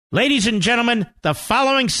Ladies and gentlemen, the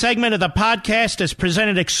following segment of the podcast is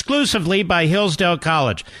presented exclusively by Hillsdale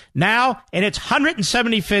College. Now, in its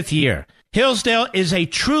 175th year, Hillsdale is a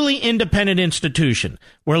truly independent institution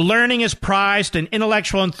where learning is prized and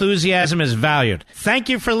intellectual enthusiasm is valued. Thank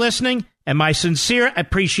you for listening, and my sincere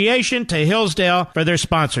appreciation to Hillsdale for their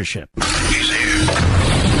sponsorship. He's here.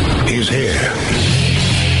 He's here.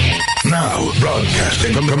 Now,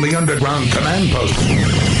 broadcasting from the underground command post,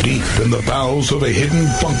 deep in the bowels of a hidden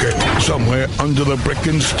bunker, somewhere under the brick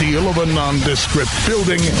and steel of a nondescript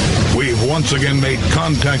building, we've once again made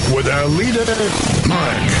contact with our leader,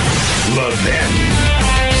 Mark Levin.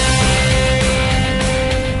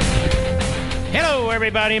 Hello,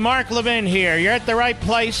 everybody. Mark Levin here. You're at the right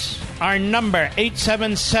place. Our number,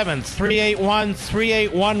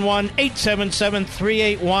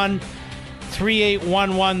 877-381-3811,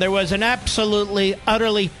 877-381-3811. There was an absolutely,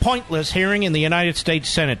 utterly pointless hearing in the United States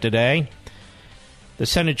Senate today. The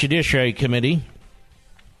Senate Judiciary Committee.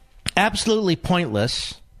 Absolutely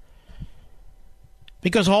pointless.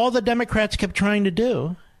 Because all the Democrats kept trying to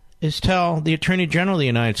do is tell the Attorney General of the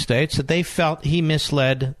United States that they felt he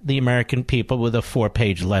misled the American people with a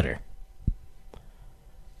 4-page letter.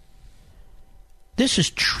 This is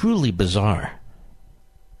truly bizarre.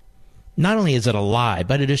 Not only is it a lie,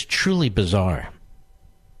 but it is truly bizarre.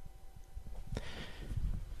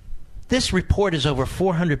 This report is over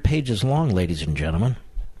 400 pages long, ladies and gentlemen.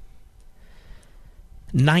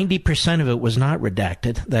 90% of it was not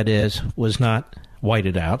redacted, that is, was not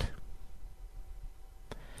whited out.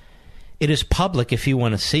 It is public if you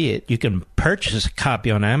want to see it. You can purchase a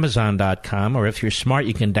copy on Amazon.com, or if you're smart,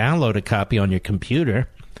 you can download a copy on your computer.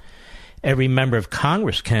 Every member of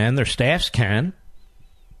Congress can, their staffs can.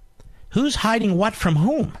 Who's hiding what from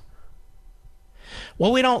whom?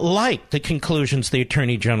 Well, we don't like the conclusions the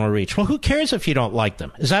Attorney General reached. Well, who cares if you don't like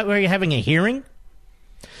them? Is that where you're having a hearing?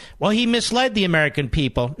 Well, he misled the American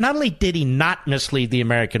people. Not only did he not mislead the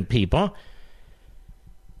American people,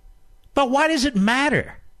 but why does it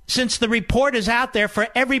matter? Since the report is out there for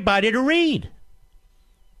everybody to read.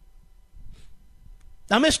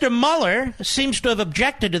 Now, Mr. Mueller seems to have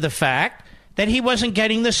objected to the fact that he wasn't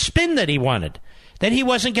getting the spin that he wanted, that he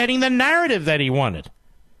wasn't getting the narrative that he wanted.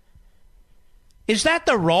 Is that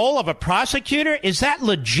the role of a prosecutor? Is that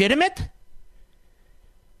legitimate?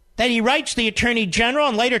 That he writes the Attorney General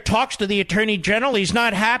and later talks to the Attorney General, he's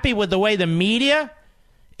not happy with the way the media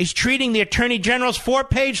is treating the Attorney General's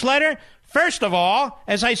 4-page letter? First of all,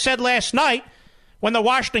 as I said last night, when the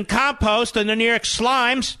Washington Compost and the New York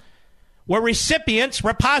Slimes were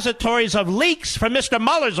repositories of leaks from Mr.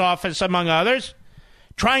 Mueller's office, among others,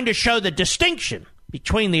 trying to show the distinction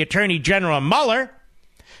between the Attorney General and Mueller.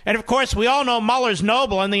 And, of course, we all know Mueller's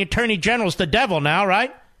noble and the Attorney General's the devil now,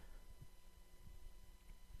 right?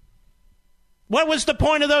 What was the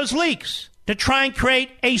point of those leaks? To try and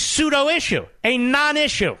create a pseudo-issue, a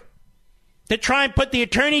non-issue. To try and put the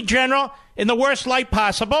Attorney General in the worst light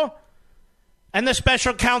possible and the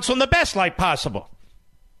special counsel in the best light possible.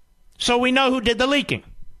 So we know who did the leaking.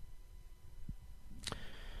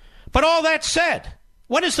 But all that said,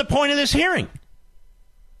 what is the point of this hearing?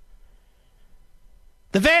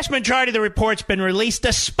 The vast majority of the report's been released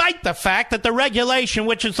despite the fact that the regulation,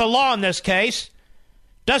 which is the law in this case,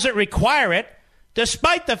 doesn't require it,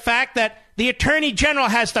 despite the fact that the Attorney General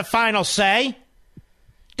has the final say,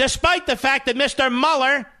 despite the fact that Mr.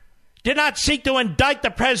 Mueller did not seek to indict the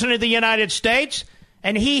President of the United States,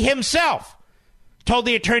 and he himself told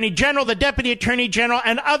the Attorney General, the Deputy Attorney General,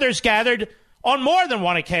 and others gathered on more than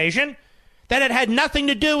one occasion that it had nothing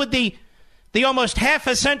to do with the almost half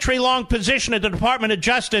a century long position of the Department of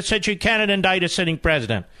Justice that you cannot indict a sitting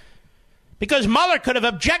president. Because Mueller could have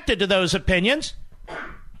objected to those opinions.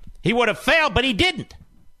 He would have failed, but he didn't.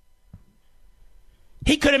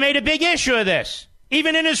 He could have made a big issue of this,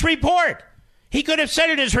 even in his report. He could have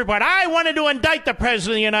said in his report, I wanted to indict the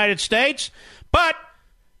President of the United States, but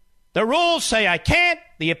the rules say I can't,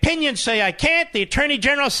 the opinions say I can't, the Attorney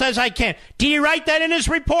General says I can't. Did he write that in his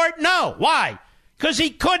report? No. Why? Because he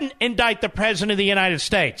couldn't indict the President of the United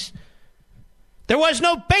States. There was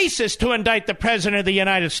no basis to indict the President of the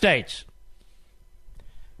United States.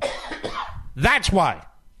 That's why.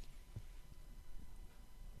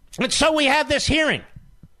 And so we have this hearing.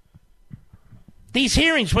 These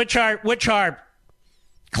hearings, which are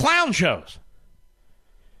clown shows.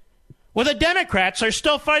 Well, the Democrats are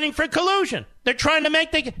still fighting for collusion. They're trying to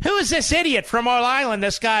make the... Who is this idiot from Rhode Island,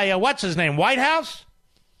 this guy, what's his name, Whitehouse?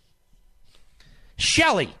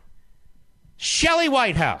 Shelley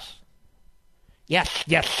Whitehouse. Yes,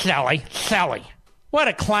 Sally. What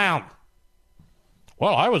a clown.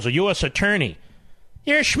 Well, I was a U.S. attorney.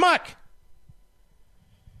 You're a schmuck.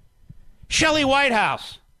 Shelley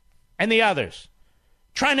Whitehouse and the others,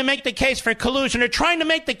 trying to make the case for collusion, or trying to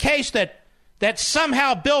make the case that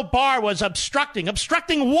somehow Bill Barr was obstructing.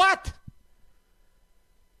 Obstructing what?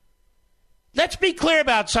 Let's be clear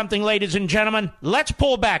about something, ladies and gentlemen. Let's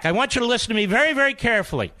pull back. I want you to listen to me very, very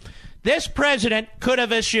carefully. This president could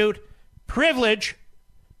have issued privilege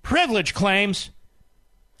claims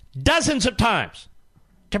dozens of times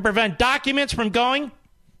to prevent documents from going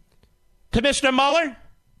to Mr. Mueller,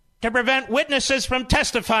 to prevent witnesses from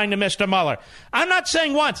testifying to Mr. Mueller. I'm not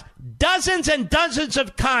saying once. Dozens and dozens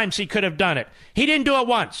of times he could have done it. He didn't do it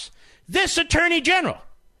once. This attorney general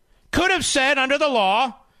could have said under the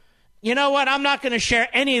law, you know what, I'm not going to share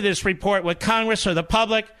any of this report with Congress or the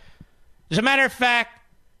public. As a matter of fact,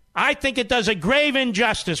 I think it does a grave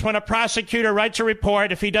injustice when a prosecutor writes a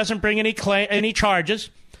report if he doesn't bring any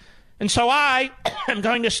charges. And so I am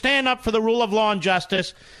going to stand up for the rule of law and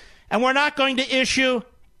justice, and we're not going to issue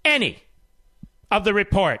any of the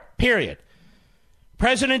report, period.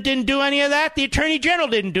 President didn't do any of that. The Attorney General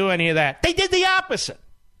didn't do any of that. They did the opposite.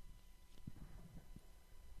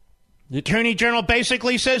 The Attorney General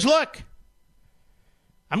basically says, look,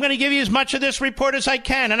 I'm going to give you as much of this report as I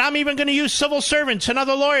can, and I'm even going to use civil servants and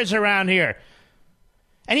other lawyers around here.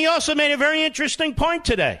 And he also made a very interesting point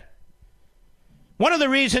today. One of the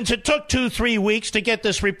reasons it took 2-3 weeks to get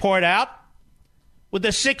this report out, with the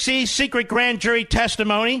 6E secret grand jury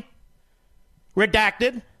testimony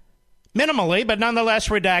redacted, minimally, but nonetheless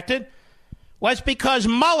redacted, was because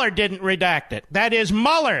Mueller didn't redact it. That is,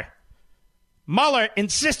 Mueller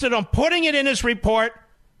insisted on putting it in his report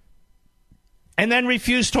and then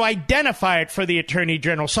refused to identify it for the Attorney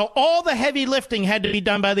General. So all the heavy lifting had to be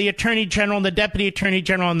done by the Attorney General and the Deputy Attorney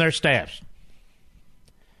General and their staffs.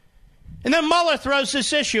 And then Mueller throws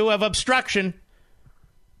this issue of obstruction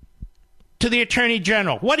to the Attorney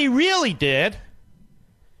General. What he really did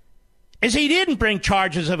is he didn't bring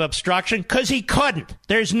charges of obstruction because he couldn't.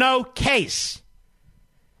 There's no case.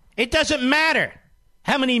 It doesn't matter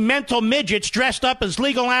how many mental midgets dressed up as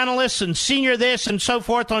legal analysts and senior this and so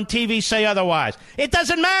forth on TV say otherwise. It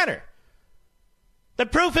doesn't matter. The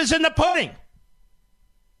proof is in the pudding.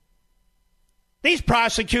 These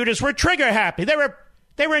prosecutors were trigger happy. They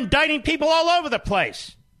were indicting people all over the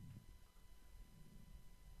place.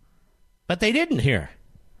 But they didn't here.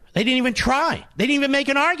 They didn't even try. They didn't even make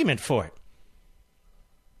an argument for it.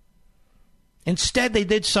 Instead, they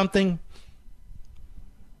did something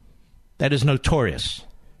that is notorious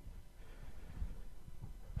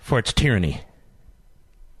for its tyranny.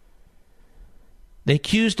 They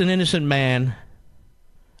accused an innocent man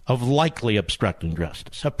of likely obstructing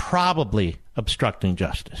justice, of probably obstructing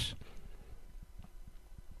justice.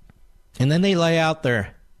 And then they lay out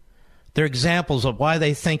their examples of why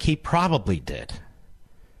they think he probably did.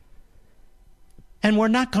 And we're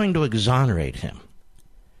not going to exonerate him.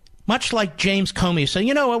 Much like James Comey saying,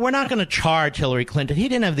 you know what, we're not going to charge Hillary Clinton. He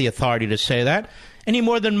didn't have the authority to say that, any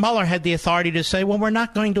more than Mueller had the authority to say, well, we're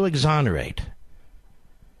not going to exonerate.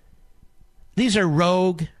 These are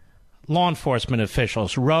rogue law enforcement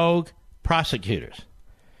officials, rogue prosecutors.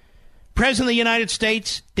 President of the United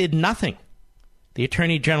States did nothing. The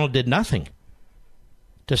Attorney General did nothing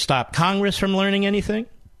to stop Congress from learning anything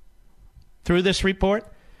through this report.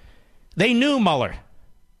 They knew Mueller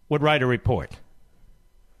would write a report.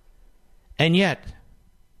 And yet,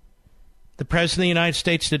 the President of the United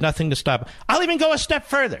States did nothing to stop it. I'll even go a step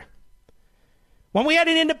further. When we had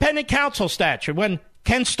an independent counsel statute, when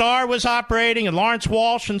Ken Starr was operating and Lawrence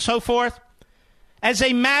Walsh and so forth, as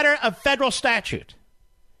a matter of federal statute,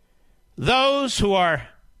 those who are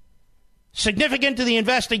significant to the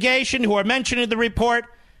investigation, who are mentioned in the report,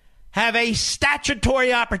 have a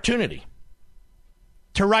statutory opportunity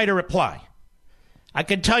to write a reply. I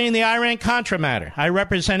can tell you in the Iran-Contra matter, I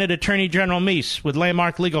represented Attorney General Meese with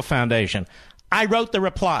Landmark Legal Foundation. I wrote the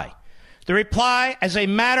reply. The reply, as a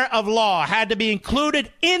matter of law, had to be included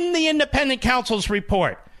in the independent counsel's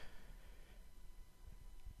report.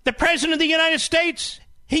 The President of the United States,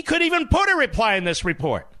 he could even put a reply in this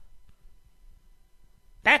report.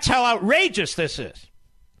 That's how outrageous this is.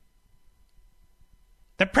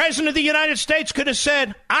 The President of the United States could have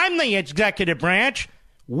said, I'm the executive branch.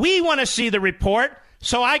 We want to see the report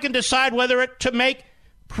so I can decide whether to make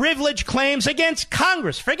privilege claims against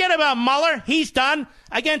Congress. Forget about Mueller. He's done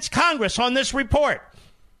against Congress on this report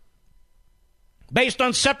based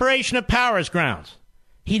on separation of powers grounds.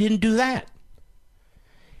 He didn't do that.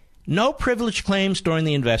 No privilege claims during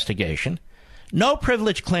the investigation. No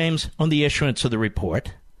privilege claims on the issuance of the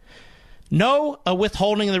report. No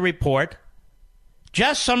withholding of the report.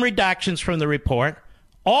 Just some redactions from the report.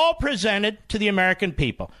 All presented to the American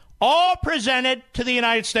people. All presented to the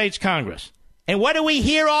United States Congress. And what do we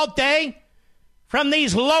hear all day from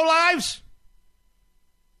these lowlives?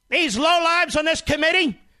 These lowlives on this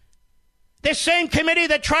committee? This same committee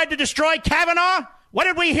that tried to destroy Kavanaugh? What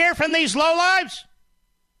did we hear from these lowlives?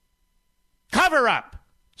 Cover up.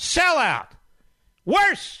 Sell out.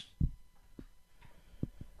 Worse.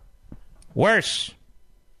 Worse.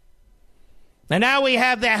 And now we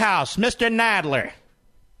have the House, Mr. Nadler.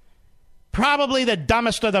 Probably the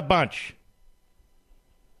dumbest of the bunch.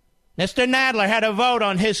 Mr. Nadler had a vote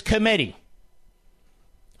on his committee,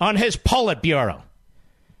 on his Politburo.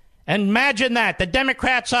 And imagine that. The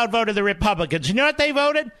Democrats outvoted the Republicans. You know what they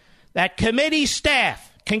voted? That committee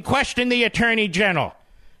staff can question the Attorney General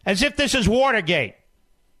as if this is Watergate,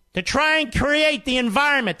 to try and create the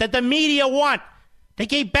environment that the media want, to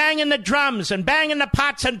keep banging the drums and banging the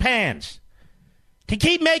pots and pans, to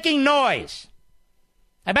keep making noise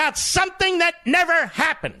about something that never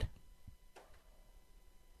happened.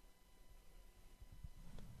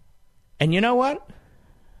 And you know what?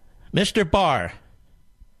 Mr. Barr,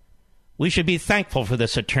 we should be thankful for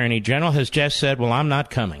this Attorney General, has just said, well, I'm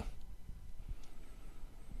not coming.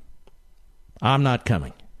 I'm not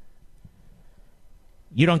coming.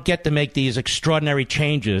 You don't get to make these extraordinary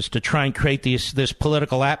changes to try and create this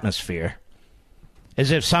political atmosphere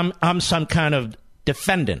as if I'm some kind of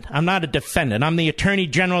defendant. I'm not a defendant. I'm the Attorney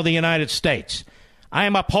General of the United States. I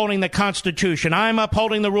am upholding the Constitution. I am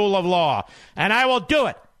upholding the rule of law. And I will do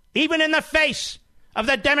it, even in the face of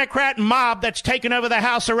the Democrat mob that's taken over the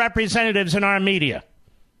House of Representatives and our media.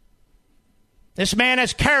 This man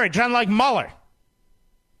has courage, unlike Mueller.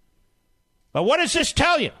 But what does this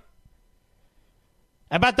tell you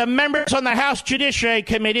about the members on the House Judiciary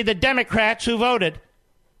Committee, the Democrats who voted,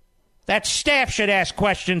 that staff should ask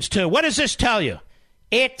questions too? What does this tell you?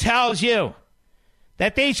 It tells you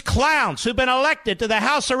that these clowns who've been elected to the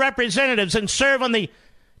House of Representatives and serve on the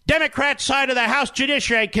Democrat side of the House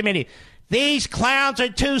Judiciary Committee, these clowns are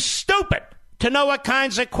too stupid to know what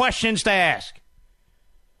kinds of questions to ask.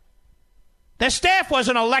 The staff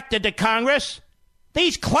wasn't elected to Congress.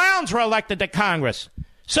 These clowns were elected to Congress.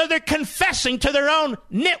 So they're confessing to their own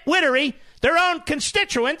nitwittery, their own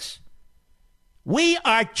constituents. We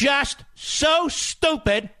are just so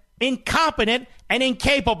stupid, incompetent, and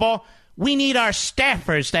incapable, we need our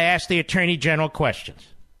staffers to ask the Attorney General questions.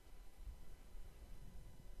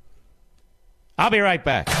 I'll be right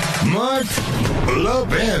back. Mark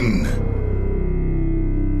Levin.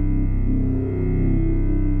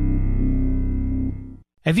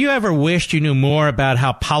 Have you ever wished you knew more about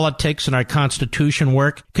how politics and our Constitution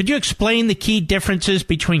work? Could you explain the key differences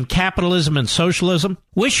between capitalism and socialism?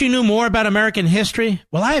 Wish you knew more about American history?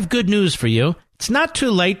 Well, I have good news for you. It's not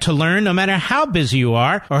too late to learn, no matter how busy you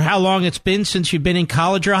are or how long it's been since you've been in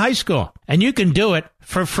college or high school. And you can do it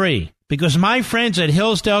for free. Because my friends at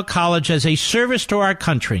Hillsdale College, as a service to our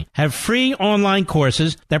country, have free online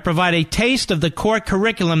courses that provide a taste of the core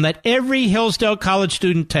curriculum that every Hillsdale College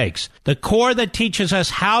student takes. The core that teaches us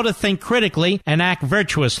how to think critically and act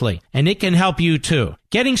virtuously. And it can help you too.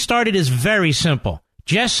 Getting started is very simple.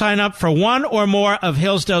 Just sign up for one or more of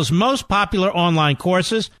Hillsdale's most popular online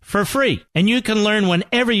courses for free, and you can learn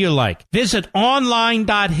whenever you like. Visit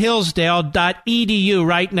online.hillsdale.edu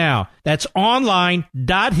right now. That's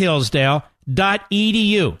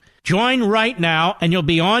online.hillsdale.edu. Join right now, and you'll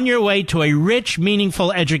be on your way to a rich,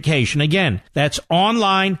 meaningful education. Again, that's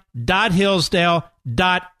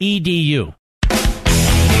online.hillsdale.edu.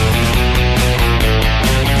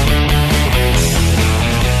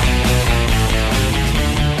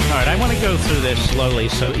 I want to go through this slowly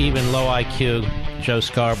so even low IQ Joe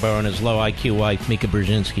Scarborough and his low IQ wife Mika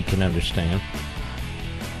Brzezinski can understand.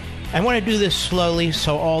 I want to do this slowly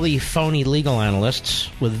so all the phony legal analysts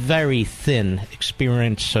with very thin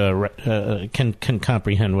experience can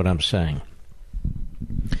comprehend what I'm saying.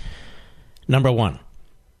 Number one,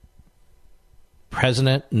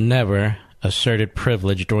 President never asserted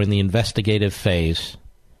privilege during the investigative phase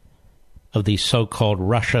of the so-called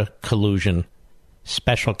Russia collusion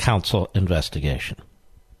special counsel investigation.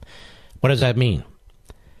 What does that mean?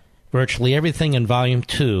 Virtually everything in Volume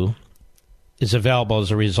 2 is available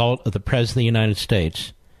as a result of the President of the United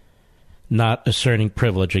States not asserting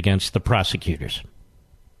privilege against the prosecutors.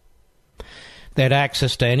 They had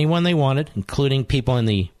access to anyone they wanted, including people in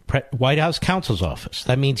the White House counsel's office.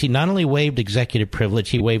 That means he not only waived executive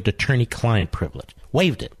privilege, he waived attorney-client privilege.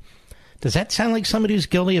 Waived it. Does that sound like somebody who's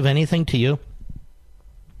guilty of anything to you?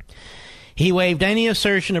 He waived any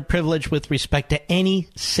assertion of privilege with respect to any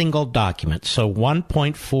single document. So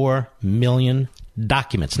 1.4 million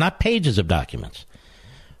documents, not pages of documents.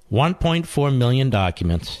 1.4 million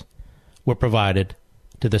documents were provided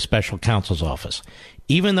to the special counsel's office.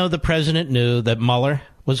 Even though the president knew that Mueller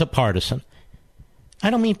was a partisan, I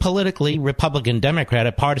don't mean politically Republican, Democrat,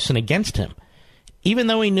 a partisan against him. Even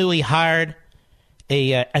though he knew he hired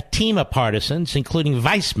a team of partisans, including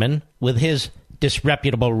Weissman, with his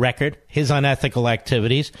disreputable record, his unethical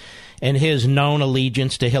activities, and his known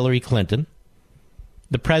allegiance to Hillary Clinton,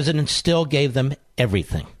 the president still gave them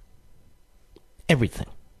everything. Everything.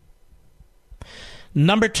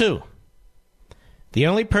 Number two, the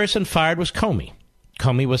only person fired was Comey.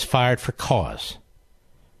 Comey was fired for cause.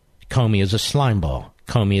 Comey is a slimeball.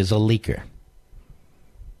 Comey is a leaker.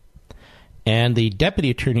 And the Deputy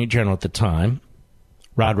Attorney General at the time,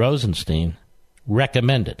 Rod Rosenstein,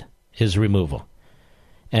 recommended his removal.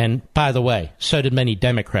 And, by the way, so did many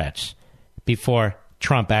Democrats before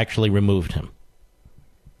Trump actually removed him.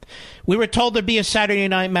 We were told there'd be a Saturday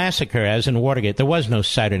Night Massacre, as in Watergate. There was no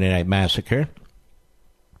Saturday Night Massacre.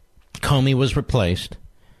 Comey was replaced.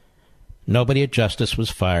 Nobody at Justice was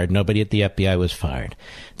fired. Nobody at the FBI was fired.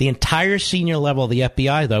 The entire senior level of the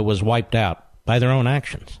FBI, though, was wiped out by their own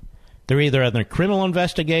actions. They're either under criminal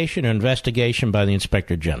investigation or investigation by the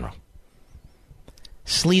Inspector General.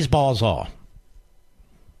 Sleazeballs all.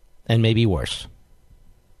 And maybe worse.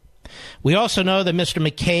 We also know that Mr.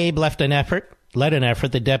 McCabe led an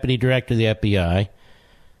effort, the deputy director of the FBI,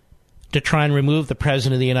 to try and remove the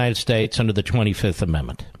President of the United States under the 25th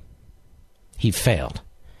Amendment. He failed.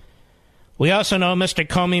 We also know Mr.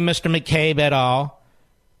 Comey, Mr. McCabe et al.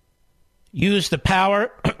 Used the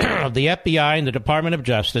power of the FBI and the Department of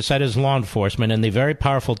Justice, that is law enforcement, and the very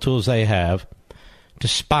powerful tools they have to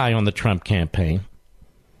spy on the Trump campaign,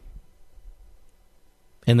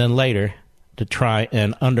 and then later to try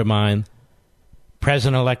and undermine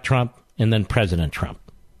President-elect Trump and then President Trump.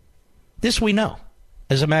 This we know,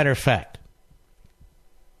 as a matter of fact.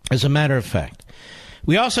 As a matter of fact.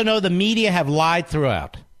 We also know the media have lied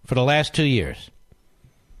throughout for the last 2 years.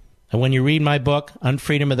 And when you read my book,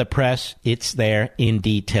 Unfreedom of the Press, it's there in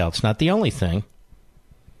detail. It's not the only thing,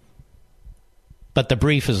 but the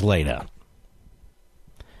brief is laid out.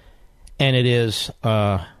 And it is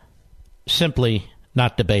simply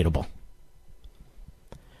not debatable.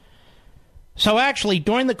 So actually,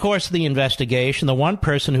 during the course of the investigation, the one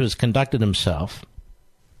person who has conducted himself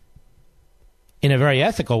in a very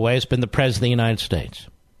ethical way has been the President of the United States.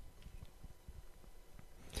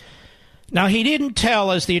 Now, he didn't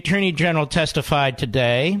tell, as the Attorney General testified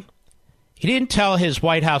today, he didn't tell his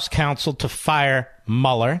White House counsel to fire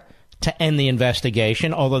Mueller to end the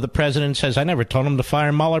investigation, although the President says, I never told him to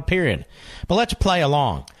fire Mueller, period. But let's play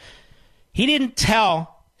along. He didn't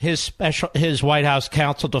tell his White House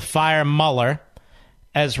counsel to fire Mueller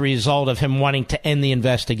as a result of him wanting to end the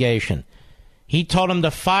investigation. He told him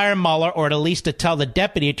to fire Mueller, or at least to tell the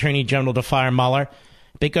Deputy Attorney General to fire Mueller,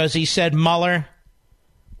 because he said Mueller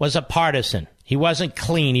was a partisan. He wasn't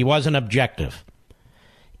clean. He wasn't objective.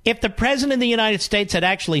 If the President of the United States had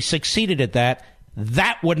actually succeeded at that,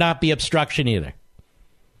 that would not be obstruction either.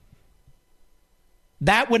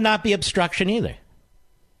 That would not be obstruction either.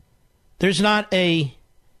 There's not a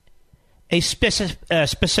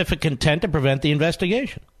specific intent to prevent the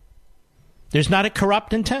investigation. There's not a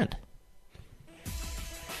corrupt intent,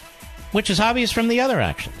 which is obvious from the other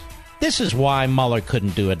actions. This is why Mueller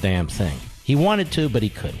couldn't do a damn thing. He wanted to, but he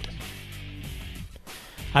couldn't.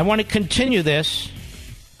 I want to continue this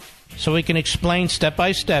so we can explain step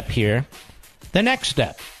by step here the next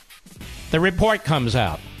step. The report comes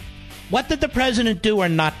out. What did the president do or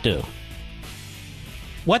not do?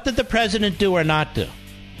 What did the president do or not do?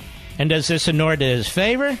 And does this inure to his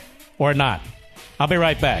favor or not? I'll be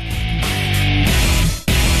right back.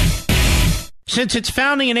 Since its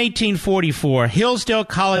founding in 1844, Hillsdale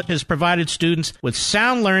College has provided students with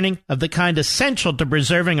sound learning of the kind essential to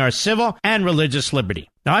preserving our civil and religious liberty.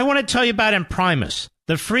 Now, I want to tell you about Imprimis,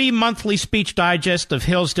 the free monthly speech digest of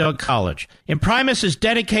Hillsdale College. Imprimis is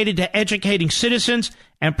dedicated to educating citizens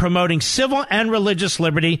and promoting civil and religious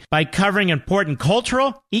liberty by covering important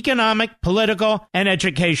cultural, economic, political, and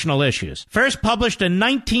educational issues. First published in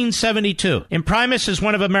 1972, Imprimis is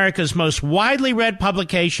one of America's most widely read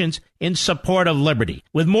publications in support of liberty,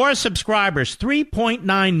 with more subscribers,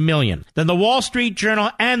 3.9 million, than the Wall Street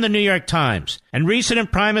Journal and the New York Times. And recent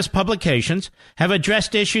Imprimis publications have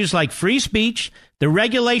addressed issues like free speech, the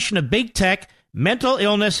regulation of big tech, mental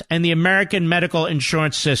illness, and the American medical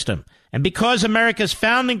insurance system. And because America's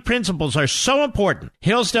founding principles are so important,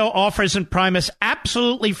 Hillsdale offers Imprimis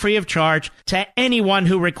absolutely free of charge to anyone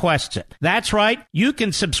who requests it. That's right, you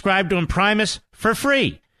can subscribe to Imprimis for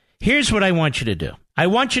free. Here's what I want you to do. I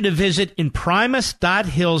want you to visit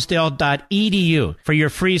imprimis.hillsdale.edu for your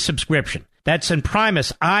free subscription. That's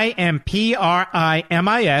Imprimis,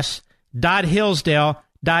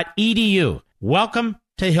 IMPRIMIS.Hillsdale.edu. Welcome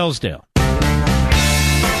to Hillsdale.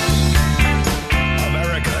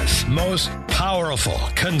 America's most powerful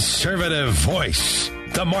conservative voice.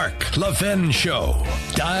 The Mark Levin Show.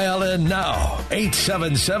 Dial in now.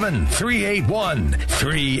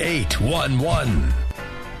 877-381-3811.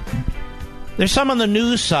 There's some on the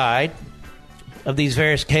news side of these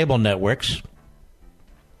various cable networks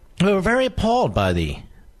who are very appalled by the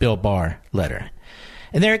Bill Barr letter.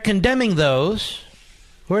 And they're condemning those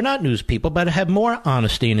who are not news people but have more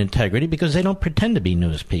honesty and integrity because they don't pretend to be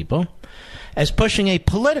news people as pushing a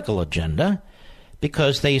political agenda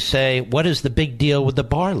because they say, what is the big deal with the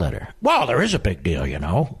Barr letter? Well, there is a big deal, you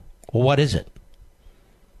know. Well, what is it?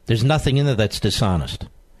 There's nothing in there that's dishonest.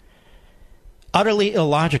 Utterly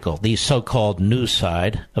illogical, these so-called news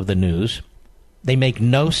side of the news. They make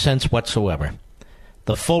no sense whatsoever.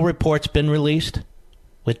 The full report's been released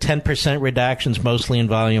with 10% redactions, mostly in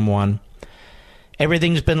Volume 1.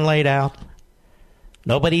 Everything's been laid out.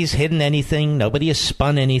 Nobody's hidden anything. Nobody has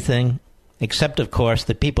spun anything, except, of course,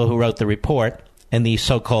 the people who wrote the report and the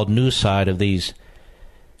so-called news side of these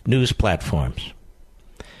news platforms.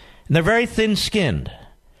 And they're very thin-skinned.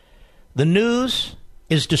 The news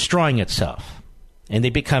is destroying itself, and they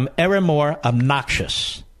become ever more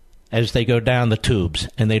obnoxious as they go down the tubes,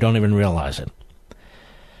 and they don't even realize it.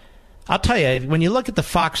 I'll tell you, when you look at the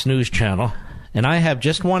Fox News Channel, and I have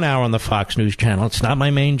just 1 hour on the Fox News Channel, it's not my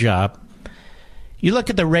main job. You look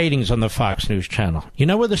at the ratings on the Fox News Channel. You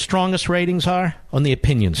know where the strongest ratings are? On the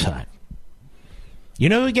opinion side. You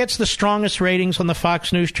know who gets the strongest ratings on the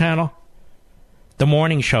Fox News Channel? The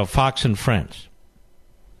morning show, Fox and Friends.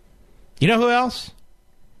 You know who else?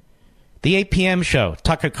 The 8 p.m. show,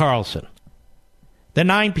 Tucker Carlson. The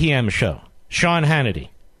 9 p.m. show, Sean Hannity.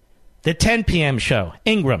 The 10 p.m. show,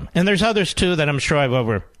 Ingram. And there's others, too, that I'm sure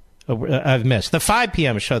I've missed. The 5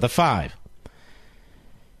 p.m. show, The Five.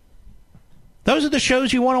 Those are the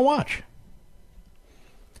shows you want to watch.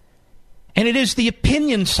 And it is the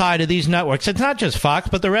opinion side of these networks, it's not just Fox,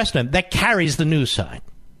 but the rest of them, that carries the news side.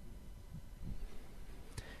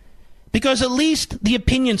 Because at least the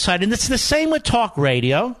opinion side, and it's the same with talk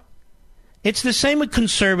radio, it's the same with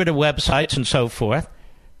conservative websites and so forth,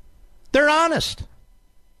 they're honest.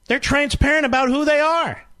 They're transparent about who they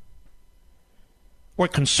are. We're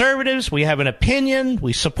conservatives, we have an opinion,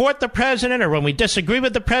 we support the president, or when we disagree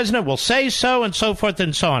with the president, we'll say so, and so forth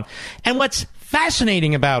and so on. And what's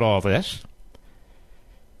fascinating about all this,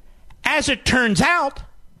 as it turns out,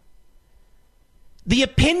 the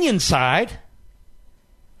opinion side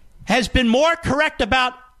has been more correct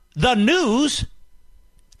about the news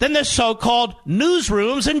than the so-called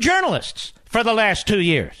newsrooms and journalists for the last 2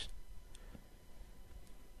 years.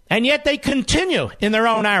 And yet they continue in their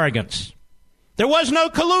own arrogance. There was no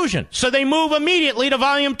collusion, so they move immediately to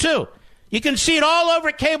Volume 2. You can see it all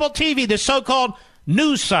over cable TV, the so-called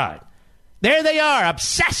news side. There they are,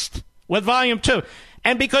 obsessed with Volume 2.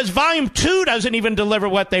 And because Volume 2 doesn't even deliver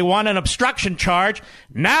what they want, an obstruction charge,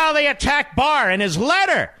 now they attack Barr and his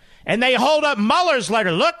letter. And they hold up Mueller's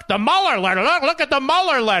letter. Look, the Mueller letter. Look at the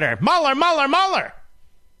Mueller letter. Mueller.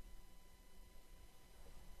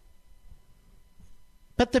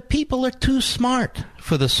 But the people are too smart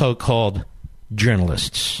for the so-called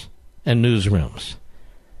journalists and newsrooms.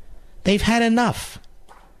 They've had enough.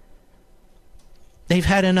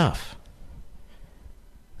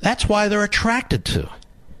 That's why they're attracted to,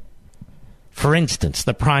 for instance,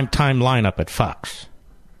 the primetime lineup at Fox.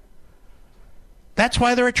 That's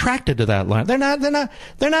why they're attracted to that line. They're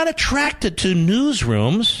not attracted to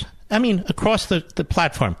newsrooms. I mean, across the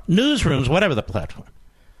platform. Newsrooms, whatever the platform.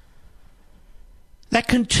 That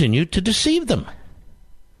continue to deceive them.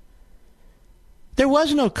 There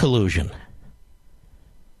was no collusion.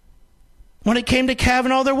 When it came to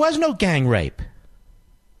Kavanaugh, there was no gang rape.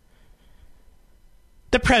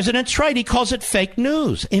 The president's right. He calls it fake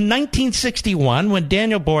news. In 1961, when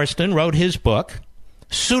Daniel Boorstin wrote his book,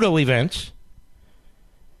 Pseudo-Events,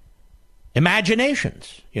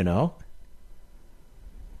 Imaginations, you know,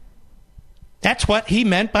 that's what he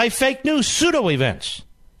meant by fake news, pseudo-events.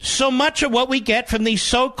 So much of what we get from these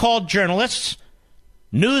so-called journalists,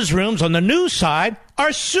 newsrooms on the news side,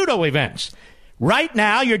 are pseudo-events. Right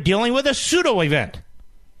now, you're dealing with a pseudo-event.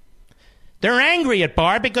 They're angry at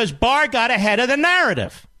Barr because Barr got ahead of the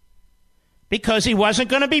narrative. Because he wasn't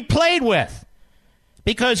going to be played with.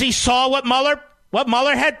 Because he saw what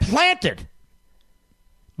Mueller had planted.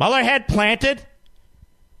 Mueller had planted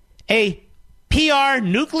a PR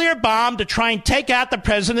nuclear bomb to try and take out the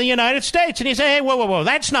president of the United States. And he said, hey, whoa,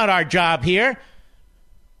 that's not our job here.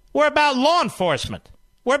 We're about law enforcement.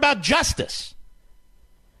 We're about justice.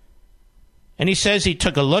 And he says he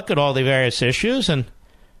took a look at all the various issues, and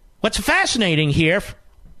what's fascinating here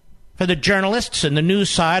for the journalists and the news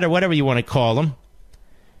side, or whatever you want to call them,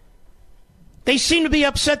 they seem to be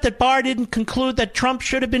upset that Barr didn't conclude that Trump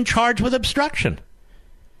should have been charged with obstruction.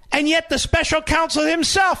 And yet the special counsel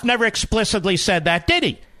himself never explicitly said that, did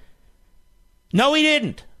he? No, he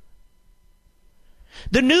didn't.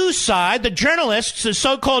 The news side, the journalists, the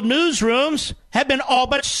so-called newsrooms, have been all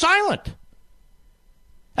but silent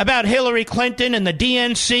about Hillary Clinton and the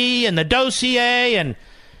DNC and the dossier and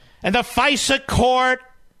the FISA court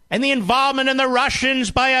and the involvement in the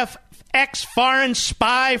Russians by a ex-foreign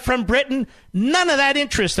spy from Britain. None of that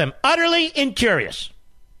interests them. Utterly incurious.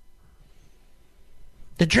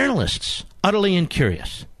 The journalists, utterly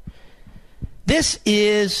incurious. This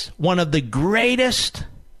is one of the greatest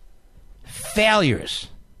failures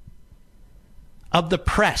of the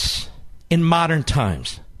press in modern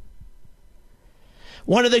times.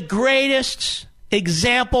 One of the greatest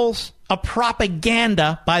examples of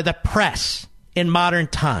propaganda by the press in modern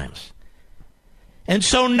times. And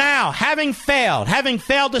so now, having failed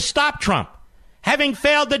to stop Trump, having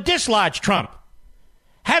failed to dislodge Trump,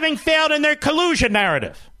 having failed in their collusion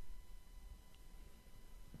narrative,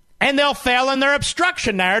 and they'll fail in their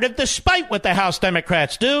obstruction narrative despite what the House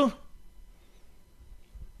Democrats do,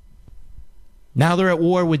 now they're at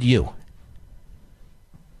war with you.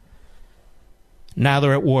 Now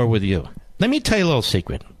they're at war with you. Let me tell you a little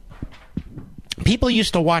secret. People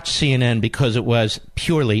used to watch CNN because it was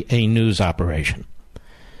purely a news operation.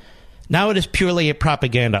 Now it is purely a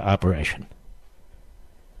propaganda operation.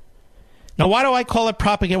 Now, why do I call it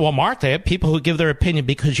propaganda? Well, Mark, they have people who give their opinion,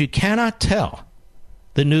 because you cannot tell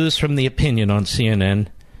the news from the opinion on CNN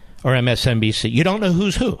or MSNBC. You don't know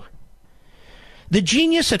who's who. The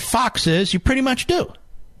genius at Fox is you pretty much do.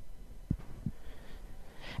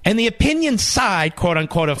 And the opinion side,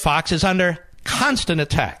 quote-unquote, of Fox is under constant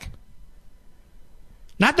attack.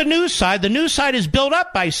 Not the news side. The news side is built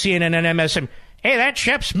up by CNN and MSNBC. Hey, that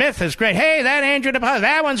Shep Smith is great. Hey, that Andrew DePauw,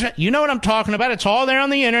 that one's... You know what I'm talking about. It's all there on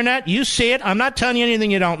the internet. You see it. I'm not telling you anything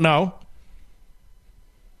you don't know.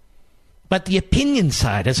 But the opinion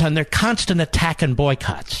side is under constant attack and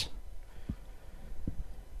boycotts.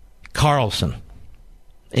 Carlson,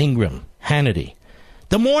 Ingram, Hannity.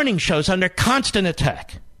 The morning show's under constant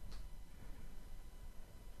attack.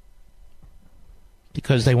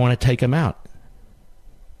 Because they want to take him out.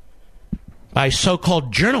 By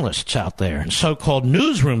so-called journalists out there and so-called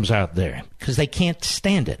newsrooms out there, because they can't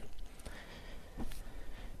stand it.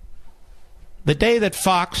 The day that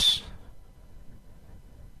Fox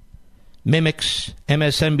mimics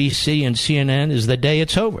MSNBC and CNN is the day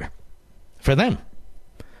it's over for them.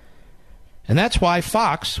 And that's why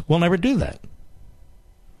Fox will never do that.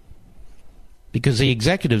 Because the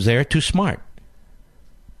executives there are too smart.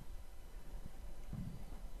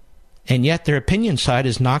 And yet their opinion side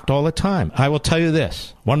is knocked all the time. I will tell you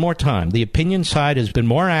this, one more time. The opinion side has been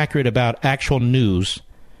more accurate about actual news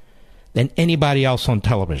than anybody else on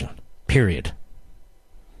television, period.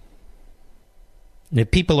 And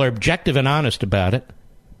if people are objective and honest about it,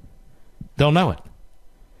 they'll know it.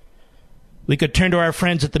 We could turn to our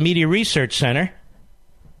friends at the Media Research Center.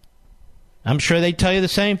 I'm sure they tell you the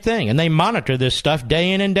same thing. And they monitor this stuff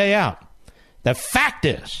day in and day out. The fact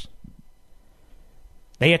is,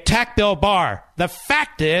 they attack Bill Barr. The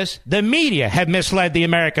fact is, the media have misled the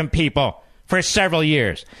American people for several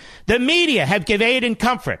years. The media have given aid and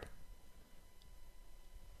comfort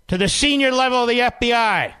to the senior level of the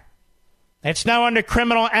FBI. It's now under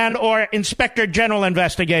criminal and or inspector general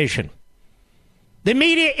investigation. The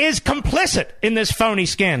media is complicit in this phony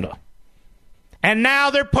scandal. And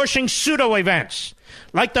now they're pushing pseudo events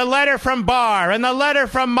like the letter from Barr and the letter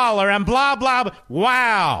from Mueller and blah, blah, blah.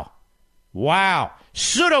 Wow. Wow.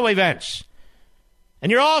 Pseudo events.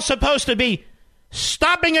 And you're all supposed to be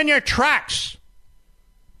stopping in your tracks.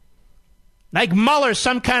 Like Mueller's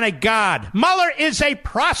some kind of god. Mueller is a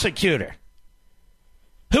prosecutor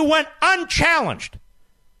who went unchallenged,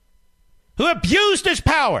 who abused his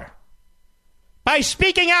power by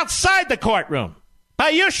speaking outside the courtroom,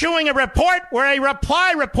 by issuing a report where a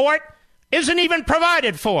reply report isn't even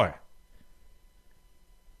provided for.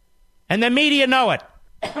 And the media know it.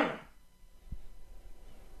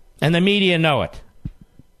 And the media know it.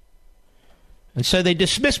 And so they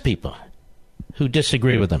dismiss people who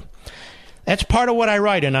disagree with them. That's part of what I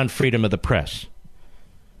write in On Freedom of the Press.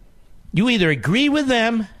 You either agree with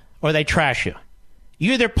them or they trash you.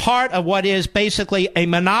 You're either part of what is basically a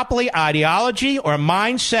monopoly ideology or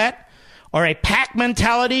mindset or a pack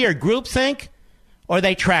mentality or groupthink, or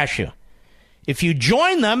they trash you. If you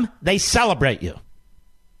join them, they celebrate you.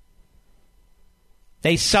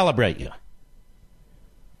 They celebrate you.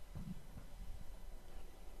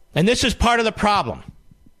 And this is part of the problem.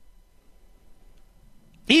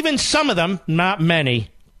 Even some of them, not many,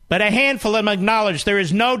 but a handful of them acknowledge there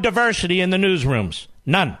is no diversity in the newsrooms.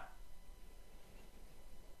 None.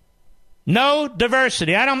 No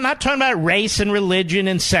diversity. I'm not talking about race and religion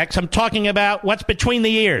and sex. I'm talking about what's between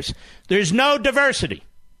the ears. There's no diversity.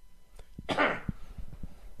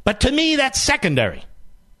 But to me, that's secondary.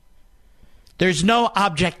 There's no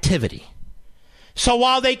objectivity. So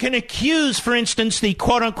while they can accuse, for instance, the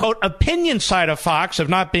quote-unquote opinion side of Fox of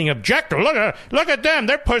not being objective, look at them,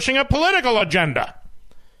 they're pushing a political agenda.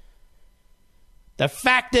 The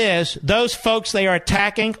fact is, those folks they are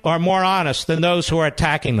attacking are more honest than those who are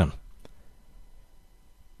attacking them.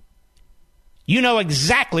 You know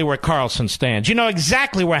exactly where Carlson stands. You know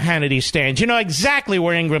exactly where Hannity stands. You know exactly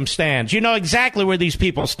where Ingram stands. You know exactly where these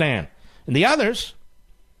people stand. And the others,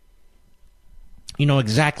 you know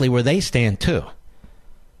exactly where they stand, too.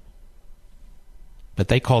 But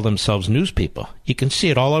they call themselves news people. You can see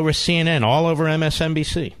it all over CNN, all over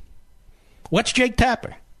MSNBC. What's Jake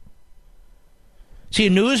Tapper? Is he a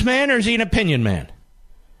newsman or is he an opinion man?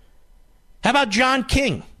 How about John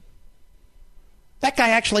King? That guy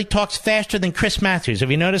actually talks faster than Chris Matthews.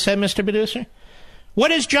 Have you noticed that, Mr. Producer?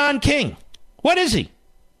 What is John King? What is he?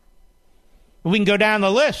 We can go down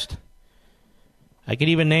the list. I could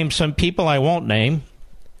even name some people I won't name,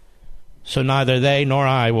 so neither they nor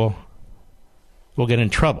I will get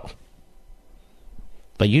in trouble.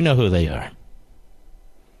 But you know who they are.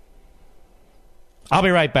 I'll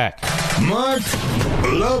be right back. Mark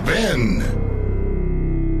Levin.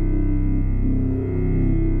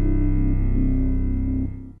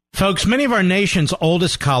 Folks, many of our nation's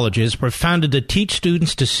oldest colleges were founded to teach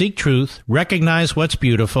students to seek truth, recognize what's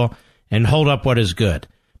beautiful, and hold up what is good.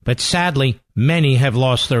 But sadly, many have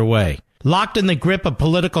lost their way. Locked in the grip of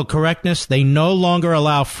political correctness, they no longer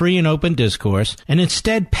allow free and open discourse, and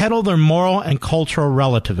instead peddle their moral and cultural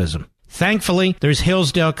relativism. Thankfully, there's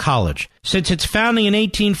Hillsdale College. Since its founding in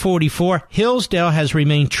 1844, Hillsdale has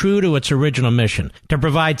remained true to its original mission, to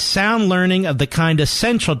provide sound learning of the kind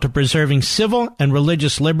essential to preserving civil and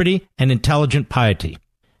religious liberty and intelligent piety.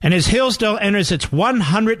 And as Hillsdale enters its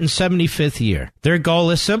 175th year, their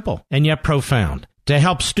goal is simple and yet profound: to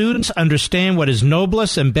help students understand what is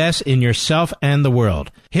noblest and best in yourself and the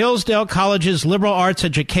world. Hillsdale College's liberal arts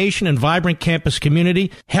education and vibrant campus community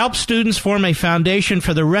help students form a foundation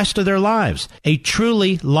for the rest of their lives, a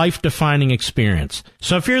truly life-defining experience.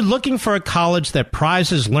 So if you're looking for a college that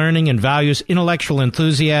prizes learning and values intellectual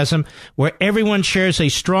enthusiasm, where everyone shares a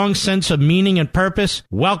strong sense of meaning and purpose,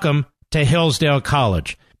 welcome to Hillsdale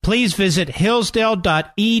College. Please visit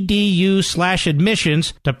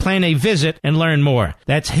hillsdale.edu/admissions to plan a visit and learn more.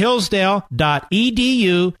 That's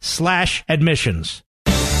hillsdale.edu/admissions.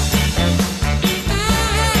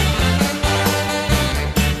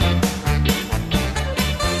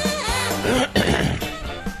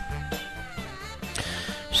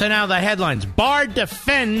 So now the headlines. Barr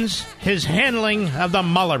defends his handling of the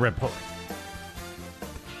Mueller report.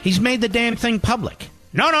 He's made the damn thing public.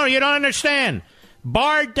 No, you don't understand.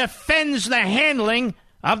 Barr defends the handling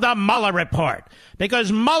of the Mueller report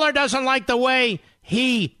because Mueller doesn't like the way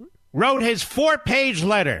he wrote his 4-page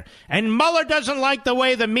letter, and Mueller doesn't like the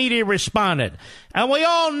way the media responded. And we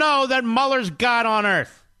all know that Mueller's God on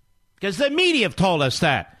earth because the media have told us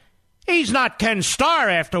that. He's not Ken Starr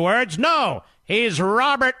afterwards. No, he's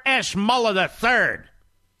Robert S. Mueller III.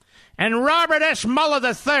 And Robert S. Mueller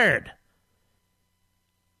III,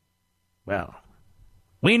 well,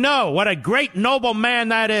 we know what a great noble man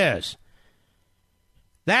that is.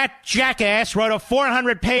 That jackass wrote a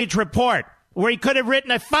 400-page report where he could have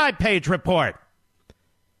written a 5-page report.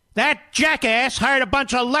 That jackass hired a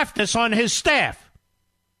bunch of leftists on his staff.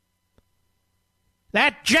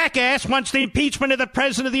 That jackass wants the impeachment of the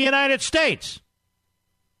President of the United States.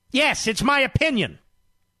 Yes, it's my opinion.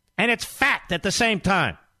 And it's fact at the same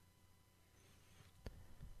time.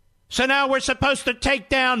 So now we're supposed to take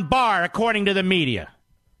down Barr, according to the media.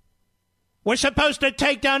 We're supposed to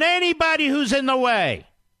take down anybody who's in the way.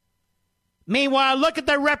 Meanwhile, look at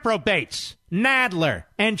the reprobates. Nadler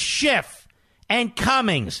and Schiff and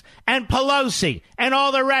Cummings and Pelosi and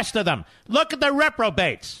all the rest of them. Look at the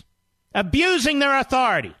reprobates abusing their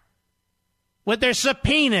authority with their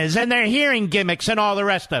subpoenas and their hearing gimmicks and all the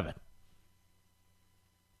rest of it.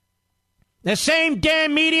 The same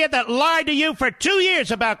damn media that lied to you for 2 years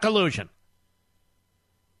about collusion.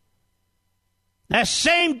 The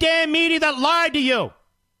same damn media that lied to you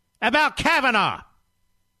about Kavanaugh.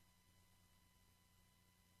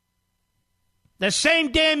 The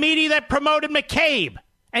same damn media that promoted McCabe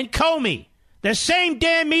and Comey. The same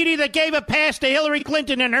damn media that gave a pass to Hillary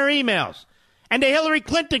Clinton and her emails, and the Hillary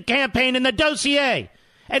Clinton campaign and the dossier,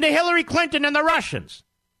 and the Hillary Clinton and the Russians.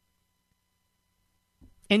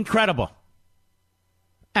 Incredible.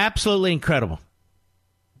 Absolutely incredible.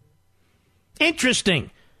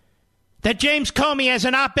 Interesting that James Comey has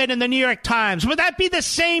an op-ed in the New York Times. Would that be the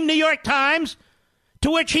same New York Times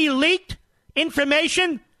to which he leaked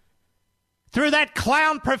information through that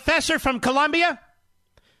clown professor from Columbia?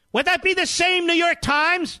 Would that be the same New York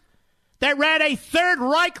Times that ran a Third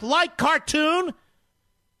Reich-like cartoon,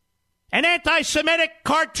 an anti-Semitic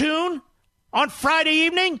cartoon, on Friday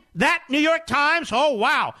evening? That New York Times? Oh,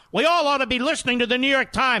 wow. We all ought to be listening to the New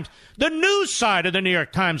York Times. The news side of the New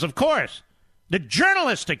York Times, of course. The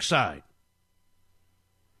journalistic side.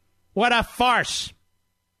 What a farce.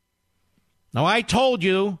 Now, I told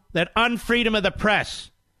you that unfreedom of the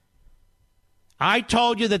press. I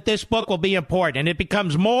told you that this book will be important, and it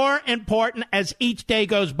becomes more important as each day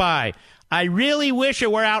goes by. I really wish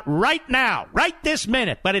it were out right now, right this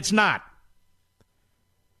minute, but it's not.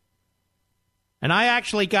 And I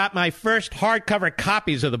actually got my first hardcover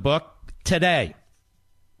copies of the book today.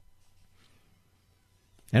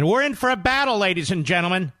 And we're in for a battle, ladies and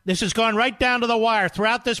gentlemen. This has gone right down to the wire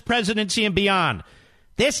throughout this presidency and beyond.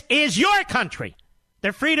 This is your country.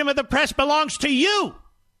 The freedom of the press belongs to you.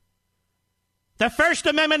 The First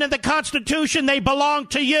Amendment and the Constitution, they belong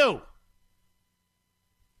to you.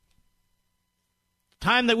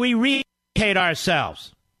 Time that we re-educate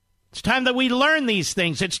ourselves. It's time that we learn these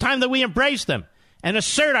things. It's time that we embrace them and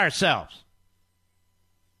assert ourselves.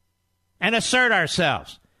 And assert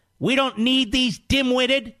ourselves. We don't need these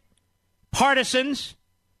dim-witted partisans,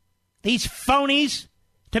 these phonies,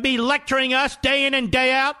 to be lecturing us day in and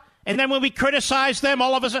day out. And then when we criticize them,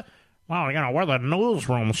 all of us, well, you know, we're the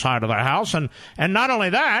newsroom side of the house. And not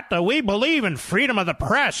only that, we believe in freedom of the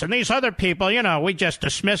press. And these other people, you know, we just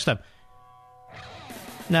dismiss them.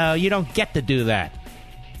 No, you don't get to do that.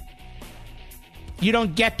 You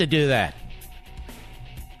don't get to do that.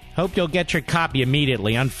 Hope you'll get your copy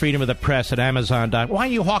immediately on Freedom of the Press at Amazon.com. Why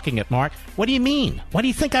are you hawking it, Mark? What do you mean? Why do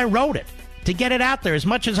you think I wrote it? To get it out there as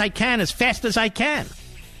much as I can, as fast as I can.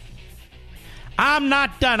 I'm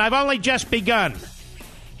not done. I've only just begun.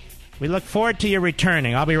 We look forward to your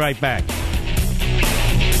returning. I'll be right back.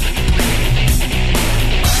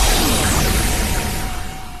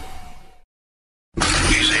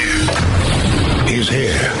 He's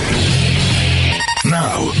here.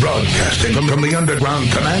 Now, broadcasting from the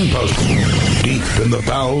underground command post, deep in the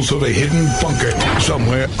bowels of a hidden bunker,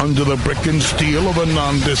 somewhere under the brick and steel of a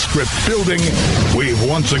nondescript building, we've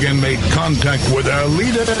once again made contact with our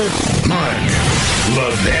leader, Mark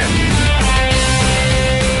Levin.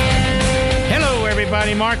 Hello,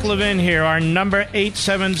 everybody. Mark Levin here. Our number,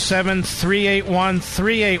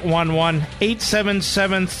 877-381-3811.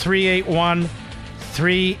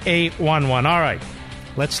 877-381-3811. All right.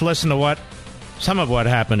 Let's listen to some of what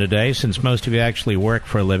happened today, since most of you actually work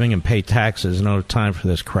for a living and pay taxes. No time for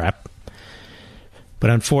this crap. But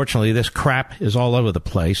unfortunately, this crap is all over the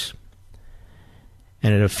place.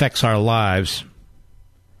 And it affects our lives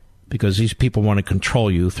because these people want to control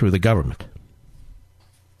you through the government.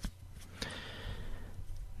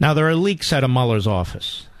 Now, there are leaks out of Mueller's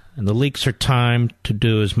office. And the leaks are timed to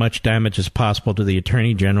do as much damage as possible to the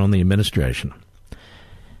Attorney General and the administration.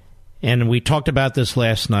 And we talked about this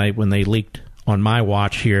last night when they leaked on my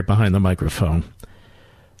watch here behind the microphone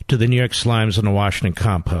to the New York Slimes and the Washington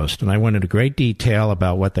Compost. And I went into great detail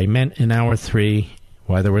about what they meant in Hour 3,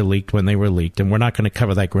 why they were leaked when they were leaked, and we're not going to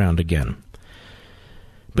cover that ground again.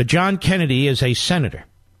 But John Kennedy is a senator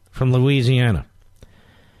from Louisiana.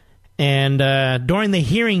 And during the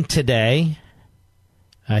hearing today,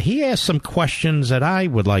 he asked some questions that I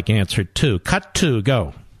would like answered too. Cut 2,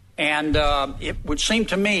 go. And it would seem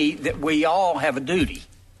to me that we all have a duty,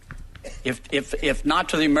 if not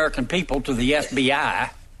to the American people, to the FBI,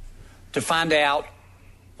 to find out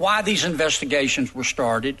why these investigations were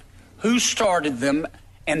started, who started them,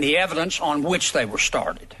 and the evidence on which they were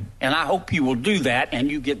started. And I hope you will do that,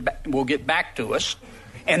 and will get back to us.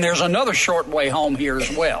 And there's another short way home here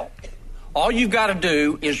as well. All you've got to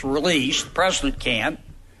do is release, the president can,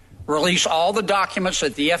 release all the documents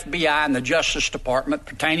that the FBI and the Justice Department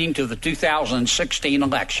pertaining to the 2016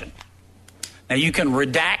 election. Now, you can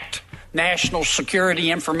redact national security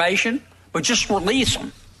information, but just release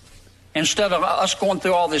them. Instead of us going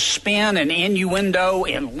through all this spin and innuendo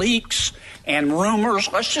and leaks and rumors,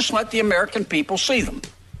 let's just let the American people see them.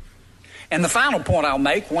 And the final point I'll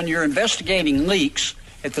make, when you're investigating leaks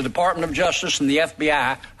at the Department of Justice and the FBI,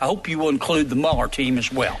 I hope you will include the Mueller team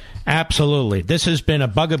as well. Absolutely. This has been a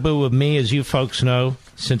bugaboo with me, as you folks know,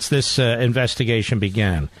 since this investigation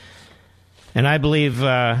began. And I believe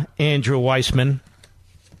Andrew Weissman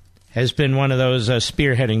has been one of those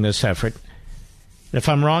spearheading this effort. And if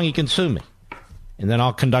I'm wrong, he can sue me. And then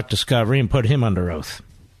I'll conduct discovery and put him under oath.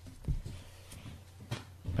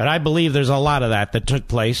 But I believe there's a lot of that took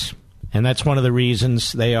place. And that's one of the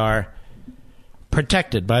reasons they are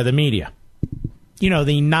protected by the media. You know,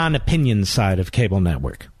 the non-opinion side of cable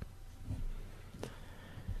network.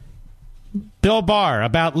 Bill Barr,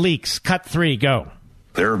 about leaks. Cut 3, go.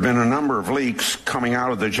 There have been a number of leaks coming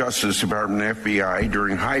out of the Justice Department and FBI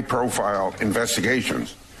during high-profile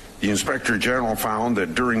investigations. The Inspector General found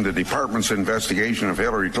that during the department's investigation of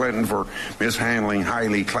Hillary Clinton for mishandling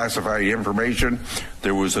highly classified information,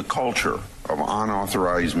 there was a culture of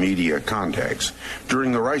unauthorized media contacts.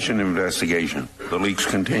 During the Russian investigation, the leaks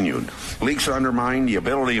continued. Leaks undermined the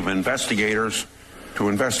ability of investigators to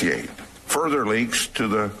investigate. Further leaks to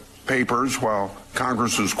the papers, while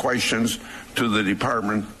Congress's questions to the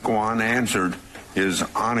department go unanswered, is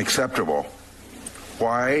unacceptable.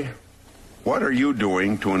 Why? What are you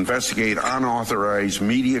doing to investigate unauthorized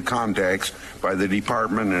media contacts by the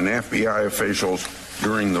department and FBI officials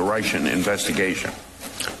during the Russian investigation?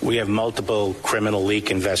 We have multiple criminal leak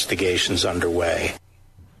investigations underway.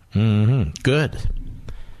 Good.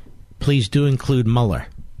 Please do include Mueller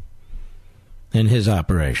in his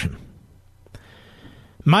operation.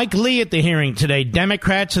 Mike Lee at the hearing today.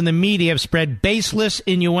 Democrats and the media have spread baseless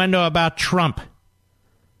innuendo about Trump.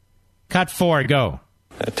 Cut 4, go.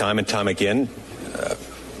 Time and time again,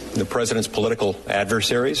 the president's political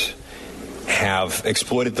adversaries have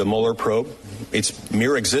exploited the Mueller probe, its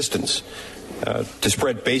mere existence, to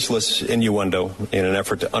spread baseless innuendo in an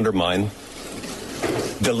effort to undermine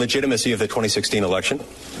the legitimacy of the 2016 election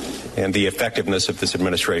and the effectiveness of this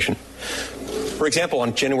administration. For example,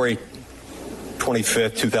 on January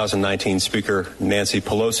 25th, 2019, Speaker Nancy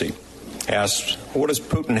Pelosi asked, what does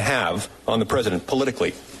Putin have on the president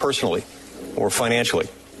politically, personally, or financially?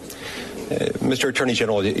 Mr. Attorney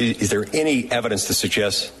General, is there any evidence to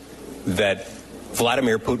suggest that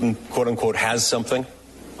Vladimir Putin, quote unquote, has something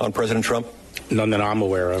on President Trump? None that I'm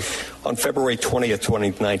aware of. On February 20th,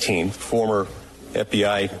 2019, former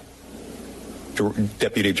FBI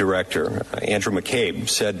Deputy Director Andrew McCabe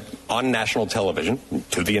said on national television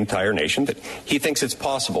to the entire nation that he thinks it's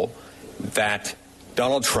possible that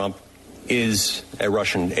Donald Trump is a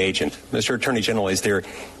Russian agent. Mr. Attorney General, is there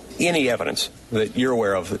any evidence that you're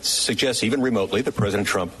aware of that suggests even remotely that President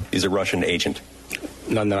Trump is a Russian agent?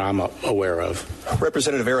 None that I'm aware of.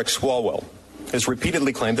 Representative Eric Swalwell has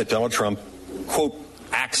repeatedly claimed that Donald Trump, quote,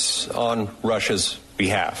 acts on Russia's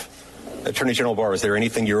behalf. Attorney General Barr, is there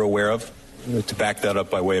anything you're aware of to back that up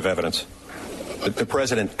by way of evidence? That the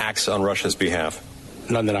president acts on Russia's behalf?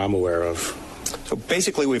 None that I'm aware of. So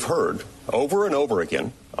basically we've heard over and over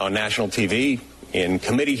again on national TV, in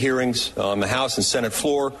committee hearings, on the House and Senate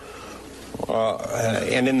floor,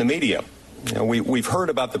 and in the media. We've heard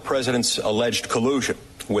about the president's alleged collusion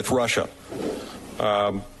with Russia.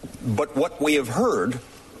 But what we have heard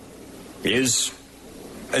is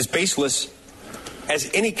as baseless as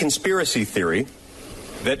any conspiracy theory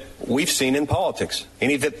that we've seen in politics,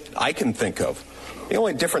 any that I can think of. The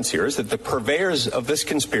only difference here is that the purveyors of this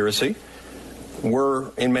conspiracy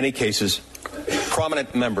were, in many cases,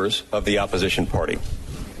 prominent members of the opposition party.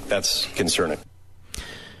 That's concerning.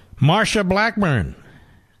 Marsha Blackburn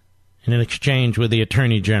in an exchange with the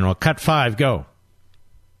Attorney General. Cut 5, go.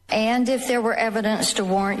 And if there were evidence to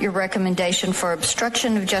warrant your recommendation for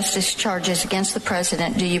obstruction of justice charges against the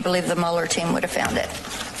president, do you believe the Mueller team would have found it?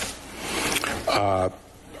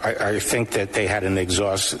 I think that they had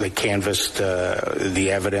they canvassed the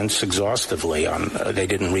evidence exhaustively. They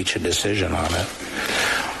didn't reach a decision on it.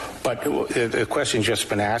 But the question you've just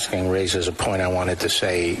been asking raises a point I wanted to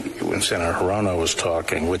say when Senator Hirono was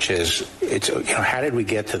talking, which is, how did we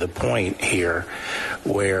get to the point here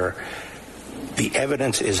where the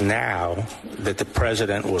evidence is now that the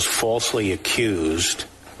president was falsely accused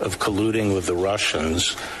of colluding with the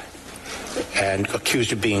Russians and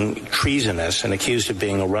accused of being treasonous and accused of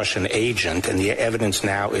being a Russian agent, and the evidence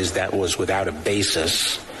now is that was without a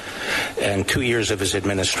basis. And 2 years of his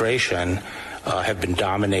administration have been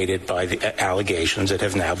dominated by the allegations that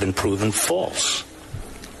have now been proven false.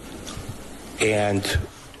 And,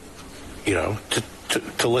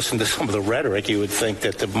 to listen to some of the rhetoric, you would think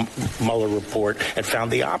that the Mueller report had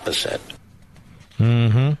found the opposite.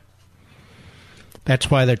 That's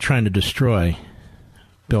why they're trying to destroy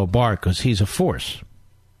Bill Barr, because he's a force.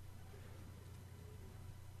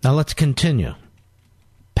 Now let's continue.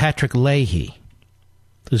 Patrick Leahy.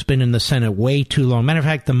 who's been in the Senate way too long. Matter of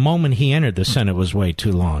fact, the moment he entered the Senate was way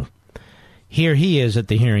too long. Here he is at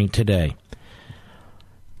the hearing today.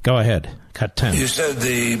 Go ahead. Cut 10. You said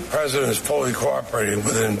the president is fully cooperating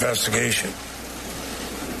with an investigation.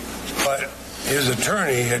 But his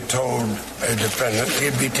attorney had told a defendant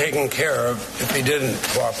he'd be taken care of if he didn't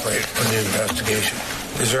cooperate with the investigation.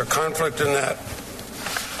 Is there a conflict in that?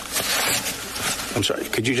 I'm sorry,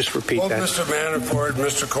 could you just repeat that? Both Mr. Manafort and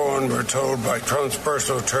Mr. Cohen were told by Trump's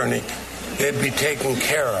personal attorney they'd be taken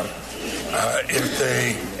care of if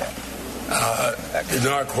they did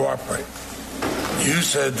not cooperate. You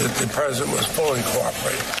said that the president was fully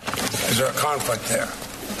cooperating. Is there a conflict there?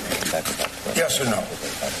 Yes or no?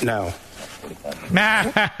 No.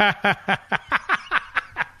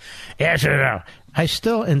 Yes or no? I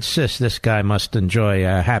still insist this guy must enjoy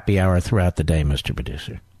a happy hour throughout the day, Mr.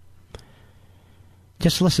 Producer.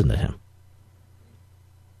 Just listen to him.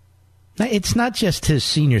 It's not just his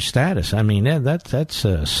senior status. I mean, that's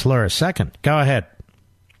a slur a second. Go ahead.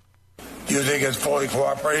 Do you think it's fully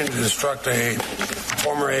cooperating to instruct a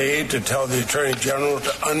former aide to tell the Attorney General to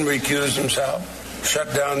unrecuse himself,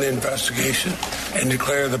 shut down the investigation, and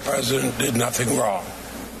declare the president did nothing wrong?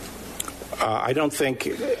 I don't think,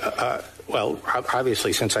 well,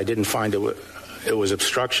 obviously, since I didn't find it was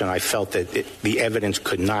obstruction, I felt that the evidence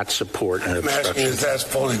could not support an obstruction. I'm asking if that's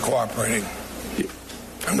fully cooperating.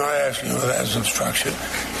 I'm not asking whether that's obstruction.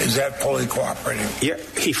 Is that fully cooperating? Yeah,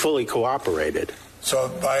 he fully cooperated. So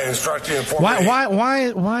by instructing a former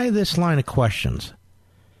why this line of questions?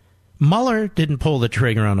 Mueller didn't pull the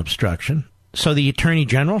trigger on obstruction, so the Attorney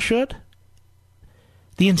General should?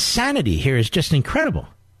 The insanity here is just incredible.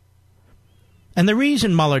 And the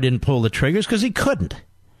reason Mueller didn't pull the trigger is because he couldn't.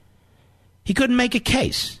 He couldn't make a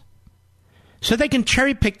case. So they can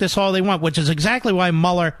cherry pick this all they want, which is exactly why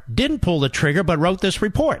Mueller didn't pull the trigger but wrote this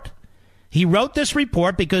report. He wrote this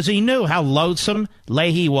report because he knew how loathsome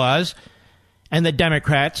Leahy was and the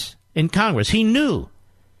Democrats in Congress. He knew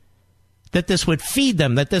that this would feed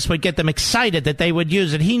them, that this would get them excited, that they would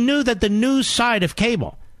use it. He knew that the news side of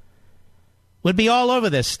cable would be all over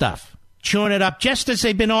this stuff, chewing it up, just as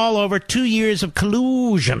they've been all over 2 years of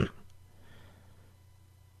collusion.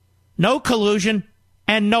 No collusion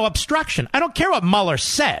and no obstruction. I don't care what Mueller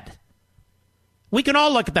said. We can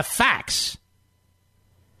all look at the facts.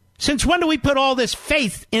 Since when do we put all this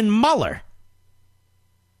faith in Mueller?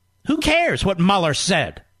 Who cares what Mueller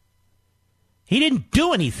said? He didn't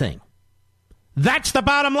do anything. That's the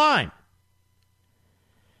bottom line.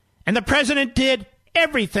 And the president did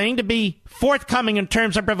everything to be forthcoming in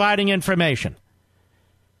terms of providing information.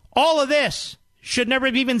 All of this should never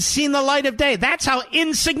have even seen the light of day. That's how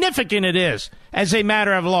insignificant it is as a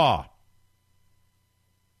matter of law.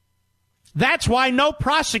 That's why no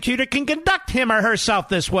prosecutor can conduct him or herself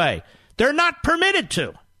this way. They're not permitted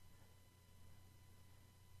to.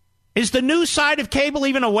 Is the news side of cable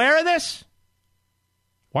even aware of this?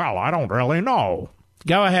 Well, I don't really know.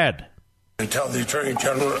 Go ahead. And tell the Attorney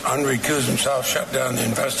General to unrecuse himself, shut down the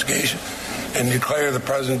investigation, and declare the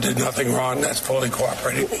president did nothing wrong. That's fully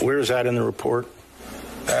cooperating. Where is that in the report?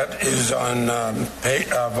 That is on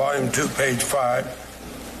Volume 2, page 5.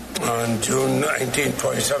 On June 19,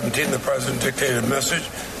 2017, the president dictated a message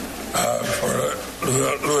for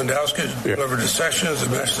Lewandowski to deliver to Sessions. The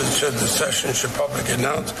message said the Sessions should publicly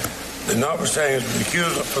announce that notwithstanding his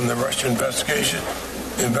recusal from the Russian investigation,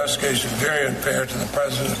 the investigation is very unfair to the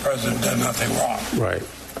president. The president did nothing wrong. Right.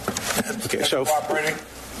 Okay, so cooperating.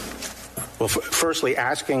 Well, firstly,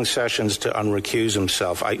 asking Sessions to unrecuse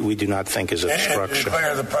himself, we do not think is obstruction.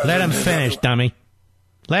 Let him finish, dummy.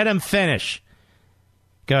 Let him finish.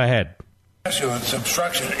 Go ahead. It's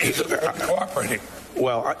obstruction. He's cooperating.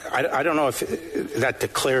 Well, I don't know if that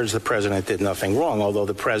declares the president did nothing wrong, although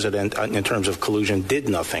the president, in terms of collusion, did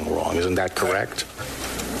nothing wrong. Isn't that correct?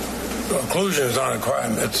 Well, collusion is not a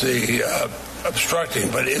crime. It's the obstructing.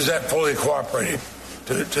 But is that fully cooperating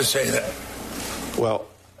to say that? Well,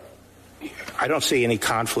 I don't see any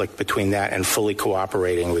conflict between that and fully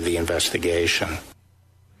cooperating with the investigation.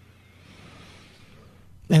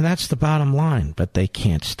 And that's the bottom line. But they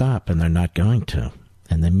can't stop, and they're not going to.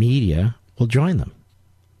 And the media will join them.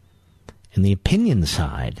 And the opinion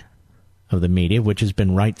side of the media, which has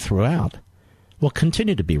been right throughout, will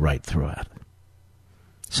continue to be right throughout.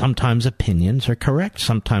 Sometimes opinions are correct.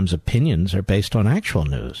 Sometimes opinions are based on actual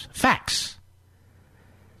news. Facts.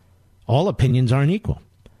 All opinions aren't equal.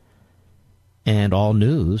 And all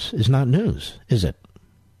news is not news, is it?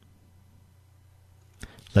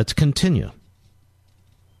 Let's continue.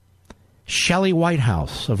 Shelley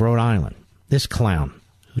Whitehouse of Rhode Island, this clown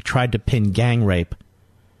who tried to pin gang rape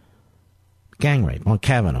on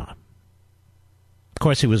Kavanaugh.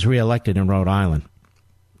 course, he was reelected in Rhode Island.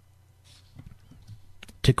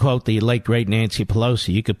 To quote the late, great Nancy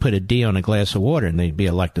Pelosi, you could put a D on a glass of water and they'd be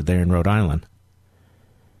elected there in Rhode Island.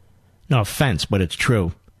 No offense, but it's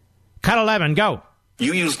true. Cut 11, go.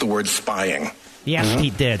 You used the word spying. Yes, he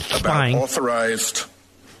did. Spying. About authorized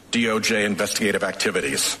DOJ investigative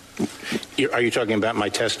activities. Are you talking about my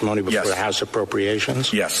testimony before the House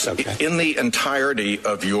Appropriations? Yes. Okay. In the entirety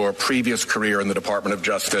of your previous career in the Department of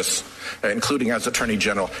Justice, including as Attorney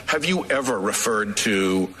General, have you ever referred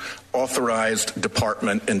to authorized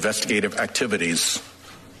department investigative activities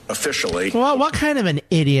officially? Well, what kind of an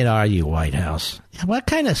idiot are you, White House? What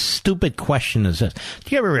kind of stupid question is this?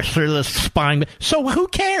 Do you ever refer to this spying? So who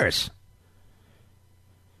cares?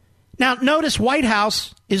 Now, notice White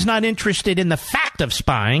House is not interested in the fact of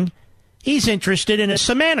spying. He's interested in a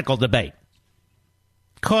semantical debate.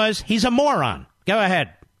 Because he's a moron. Go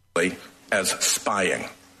ahead. As spying.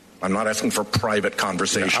 I'm not asking for private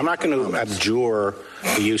conversation. I'm not going to abjure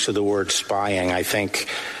the use of the word spying. I think,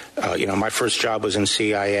 my first job was in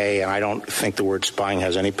CIA, and I don't think the word spying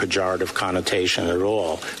has any pejorative connotation at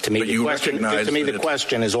all. To me, the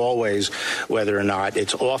question is always whether or not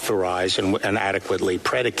it's authorized and adequately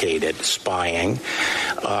predicated spying.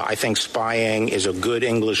 I think spying is a good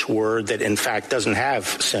English word that, in fact, doesn't have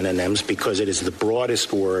synonyms because it is the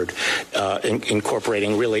broadest word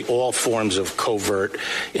incorporating really all forms of covert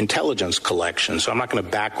intelligence collection. So I'm not going to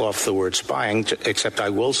back off the word spying, except I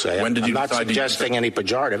will say I'm not suggesting any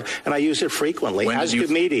pejorative. And I use it frequently, as do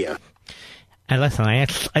media. And listen, I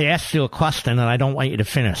asked you a question, and I don't want you to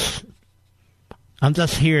finish. I'm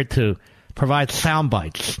just here to provide sound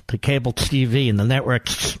bites to cable TV and the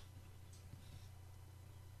networks.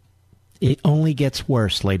 It only gets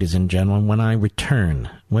worse, ladies and gentlemen,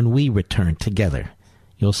 when we return together.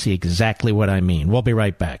 You'll see exactly what I mean. We'll be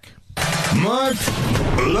right back. Mark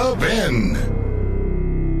Levin.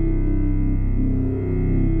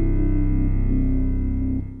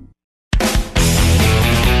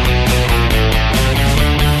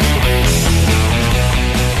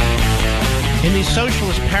 In the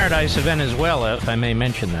socialist paradise of Venezuela, if I may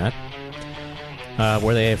mention that,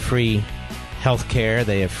 where they have free health care,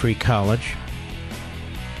 they have free college,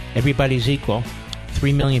 everybody's equal.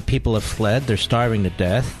 3 million people have fled. They're starving to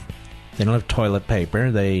death. They don't have toilet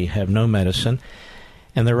paper. They have no medicine.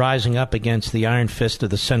 And they're rising up against the iron fist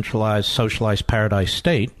of the centralized, socialized paradise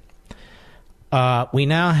state. We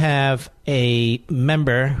now have a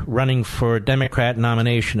member running for Democrat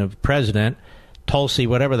nomination of president, Tulsi,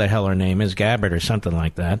 whatever the hell her name is, Gabbard or something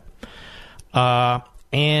like that.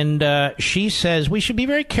 And she says we should be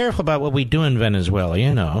very careful about what we do in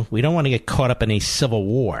Venezuela. We don't want to get caught up in a civil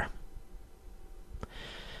war.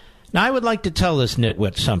 Now, I would like to tell this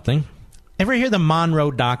nitwit something. Ever hear the Monroe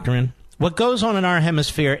Doctrine? What goes on in our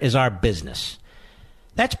hemisphere is our business.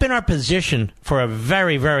 That's been our position for a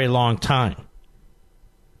very, very long time.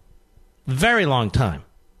 Very long time.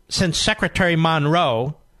 Since Secretary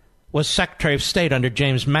Monroe was Secretary of State under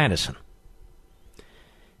James Madison.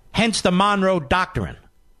 Hence the Monroe Doctrine.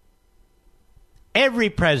 Every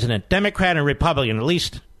president, Democrat and Republican, at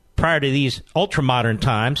least prior to these ultra-modern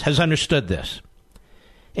times, has understood this.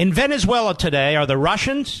 In Venezuela today are the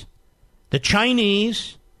Russians, the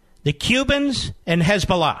Chinese, the Cubans, and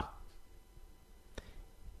Hezbollah.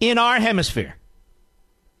 In our hemisphere.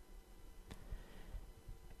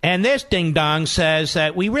 And this ding-dong says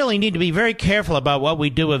that we really need to be very careful about what we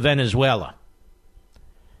do with Venezuela.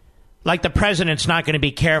 Like the president's not going to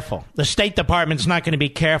be careful. The State Department's not going to be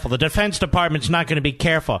careful. The Defense Department's not going to be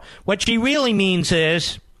careful. What she really means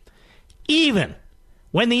is, even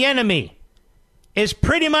when the enemy is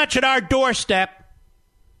pretty much at our doorstep,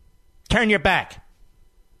 turn your back.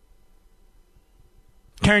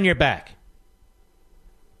 Turn your back.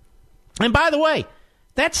 And by the way,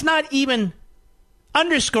 that's not even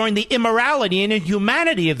underscoring the immorality and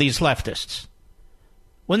inhumanity of these leftists.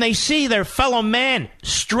 When they see their fellow man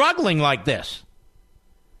struggling like this.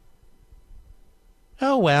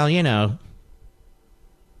 Oh, well,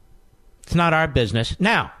 it's not our business.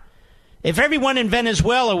 Now, if everyone in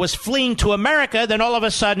Venezuela was fleeing to America, then all of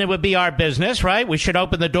a sudden it would be our business, right? We should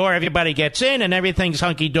open the door, everybody gets in, and everything's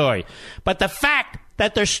hunky-dory. But the fact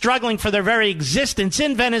that they're struggling for their very existence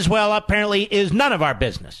in Venezuela apparently is none of our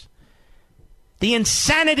business. The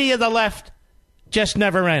insanity of the left just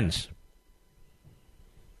never ends.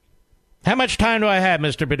 How much time do I have,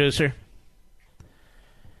 Mr. Producer?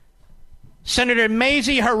 Senator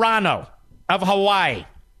Mazie Hirono of Hawaii,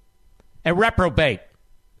 a reprobate.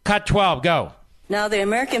 Cut 12, go. Now, the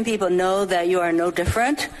American people know that you are no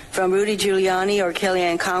different from Rudy Giuliani or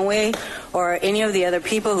Kellyanne Conway or any of the other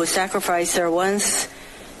people who sacrificed their once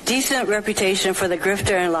decent reputation for the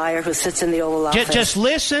grifter and liar who sits in the Oval Office. Just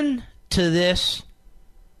listen to this.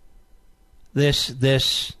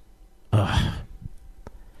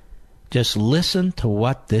 Just listen to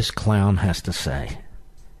what this clown has to say.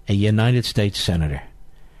 A United States Senator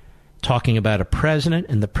talking about a president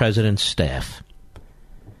and the president's staff.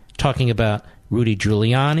 Talking about Rudy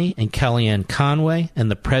Giuliani and Kellyanne Conway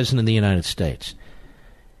and the president of the United States.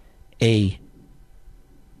 A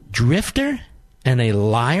drifter and a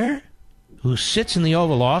liar who sits in the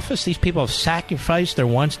Oval Office. These people have sacrificed their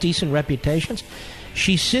once decent reputations.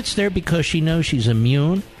 She sits there because she knows she's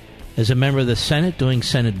immune as a member of the Senate doing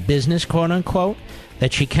Senate business, quote unquote,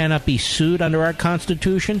 that she cannot be sued under our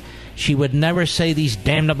Constitution. She would never say these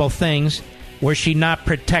damnable things were she not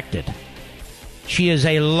protected. She is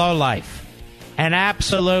a lowlife, an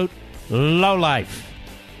absolute lowlife.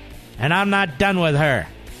 And I'm not done with her.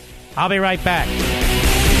 I'll be right back.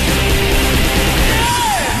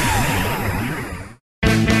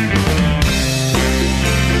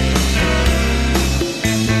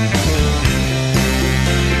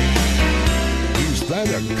 Is that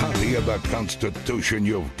a copy of the Constitution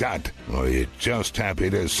you've got, or you're just happy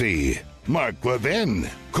to see Mark Levin?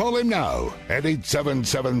 Call him now at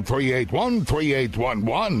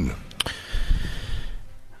 877-381-3811.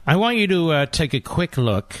 I want you to take a quick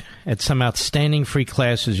look at some outstanding free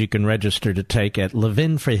classes you can register to take at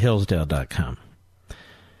levinforhillsdale.com.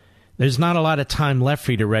 There's not a lot of time left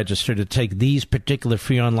for you to register to take these particular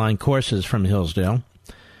free online courses from Hillsdale.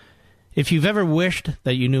 If you've ever wished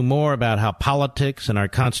that you knew more about how politics and our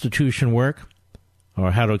Constitution work,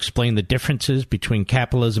 or how to explain the differences between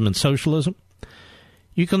capitalism and socialism,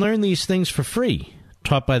 you can learn these things for free,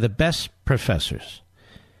 taught by the best professors.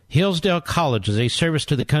 Hillsdale College, as a service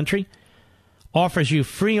to the country, offers you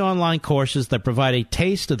free online courses that provide a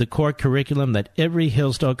taste of the core curriculum that every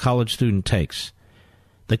Hillsdale College student takes.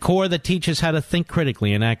 The core that teaches how to think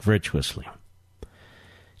critically and act virtuously.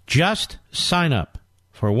 Just sign up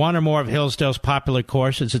for one or more of Hillsdale's popular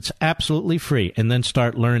courses. It's absolutely free, and then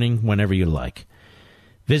start learning whenever you like.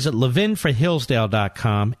 Visit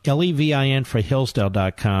levinforhillsdale.com, Levin for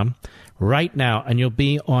Hillsdale.com, right now, and you'll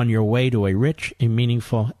be on your way to a rich and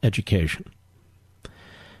meaningful education.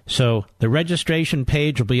 So the registration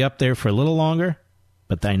page will be up there for a little longer,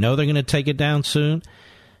 but I know they're going to take it down soon.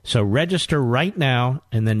 So register right now,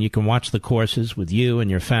 and then you can watch the courses with you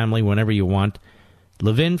and your family whenever you want.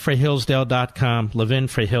 levinforhillsdale.com,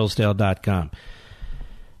 levinforhillsdale.com.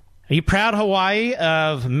 Are you proud, Hawaii,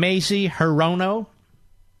 of Mazie Hirono,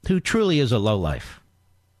 who truly is a lowlife?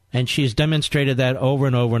 And she's demonstrated that over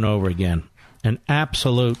and over and over again. An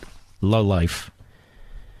absolute lowlife.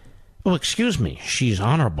 Oh, excuse me. She's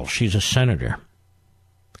honorable. She's a senator.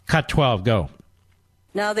 Cut 12, go.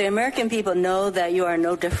 Now, the American people know that you are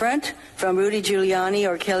no different from Rudy Giuliani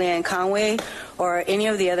or Kellyanne Conway or any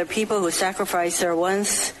of the other people who sacrificed their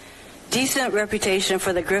once decent reputation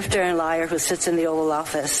for the grifter and liar who sits in the Oval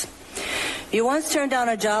Office. You once turned down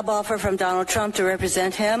a job offer from Donald Trump to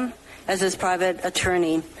represent him as his private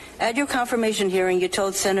attorney. At your confirmation hearing, you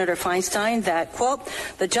told Senator Feinstein that, quote,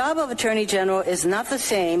 the job of Attorney General is not the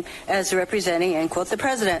same as representing, end quote, the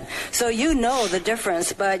president. So you know the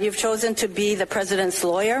difference, but you've chosen to be the president's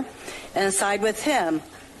lawyer and side with him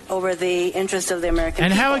over the interests of the American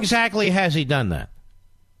people. And how exactly has he done that?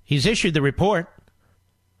 He's issued the report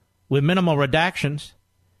with minimal redactions.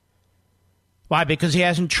 Why? Because he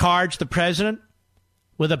hasn't charged the president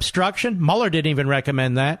with obstruction? Mueller didn't even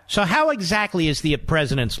recommend that. So how exactly is the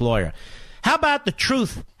president's lawyer? How about the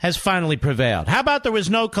truth has finally prevailed? How about there was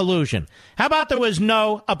no collusion? How about there was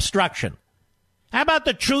no obstruction? How about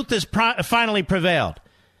the truth has finally prevailed?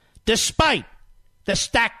 Despite the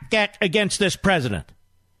stack against this president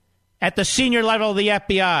at the senior level of the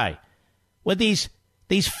FBI, with these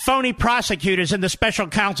phony prosecutors in the special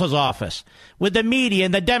counsel's office, with the media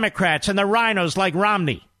and the Democrats and the rhinos like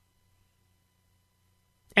Romney.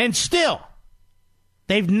 And still,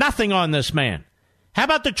 they've nothing on this man. How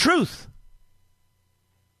about the truth?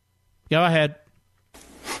 Go ahead.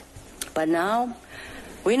 But now,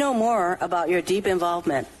 we know more about your deep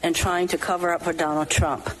involvement in trying to cover up for Donald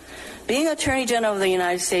Trump. Being Attorney General of the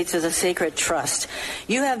United States is a sacred trust.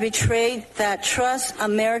 You have betrayed that trust.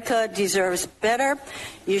 America deserves better.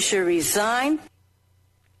 You should resign.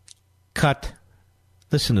 Cut.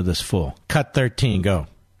 Listen to this fool. Cut 13. Go.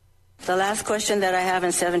 The last question that I have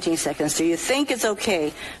in 17 seconds. Do you think it's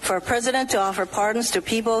okay for a president to offer pardons to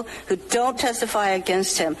people who don't testify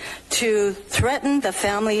against him, to threaten the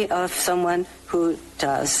family of someone who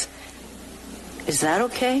does? Is that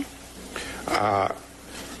okay?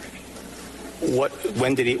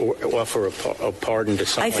 When did he offer a pardon to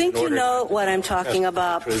someone? I think you know what I'm talking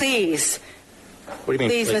about. Please. What do you mean?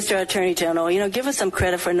 Please, Mr. Attorney General, give us some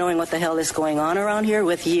credit for knowing what the hell is going on around here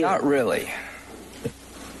with you. Not really.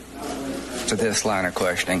 To this line of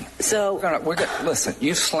questioning. So listen,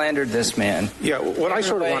 you slandered this man. Yeah, what I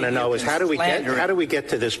sort of want to know is how do we get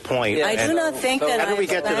to this point? I do not think that I'm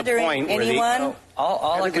slandering anyone.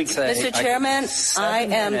 All I can say, Mr. Chairman,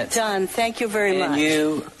 I am done. Thank you very much. And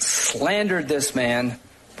you slandered this man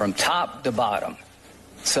from top to bottom.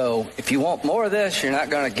 So if you want more of this, you're not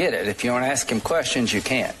going to get it. If you want to ask him questions, you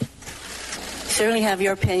can. Certainly have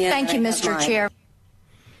your opinion. Thank you, Mr. Chair.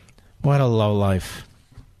 What a lowlife.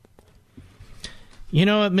 You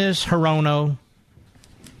know what, Ms. Hirono,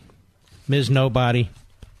 Ms. Nobody?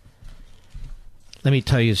 Let me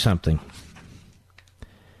tell you something.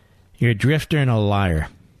 You're a drifter and a liar.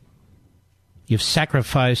 You've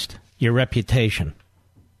sacrificed your reputation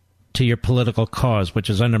to your political cause, which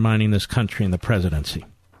is undermining this country and the presidency.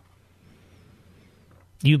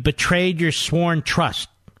 You betrayed your sworn trust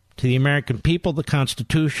to the American people, the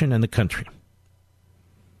Constitution, and the country.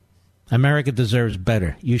 America deserves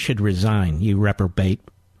better. You should resign, you reprobate.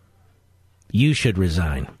 You should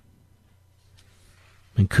resign.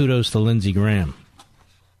 And kudos to Lindsey Graham.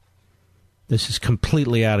 This is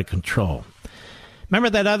completely out of control. Remember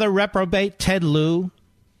that other reprobate, Ted Lieu?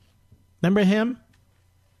 Remember him?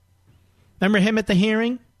 Remember him at the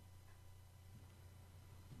hearing?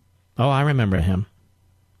 Oh, I remember him.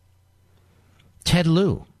 Ted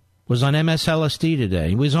Lieu was on MSLSD today.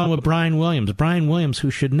 He was on with Brian Williams. Brian Williams, who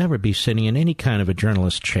should never be sitting in any kind of a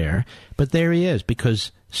journalist chair. But there he is,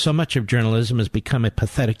 because so much of journalism has become a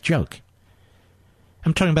pathetic joke.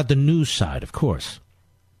 I'm talking about the news side, of course.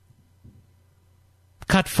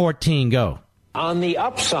 Cut 14, go. On the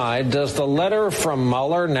upside, does the letter from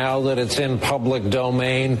Mueller, now that it's in public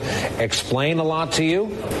domain, explain a lot to you?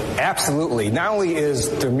 Absolutely. Not only is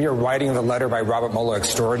the mere writing of the letter by Robert Mueller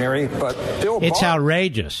extraordinary, but Bill Barr... It's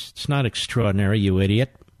outrageous. It's not extraordinary, you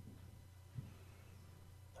idiot.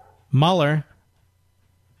 Mueller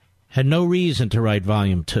had no reason to write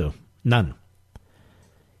Volume 2. None.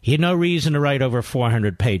 He had no reason to write over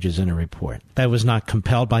 400 pages in a report. That was not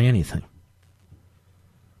compelled by anything.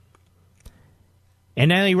 And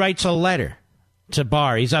then he writes a letter to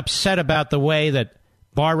Barr. He's upset about the way that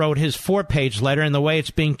Barr wrote his 4-page letter and the way it's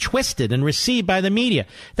being twisted and received by the media.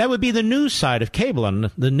 That would be the news side of cable and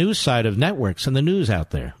the news side of networks and the news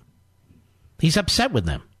out there. He's upset with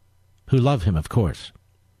them, who love him, of course.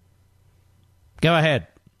 Go ahead.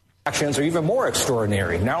 Actions are even more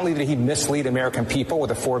extraordinary. Not only did he mislead American people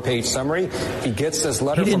with a 4-page summary, he gets this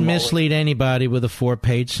letter from Mueller. He didn't mislead anybody with a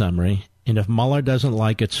 4-page summary, and if Mueller doesn't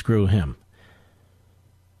like it, screw him.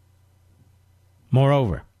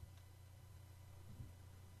 Moreover,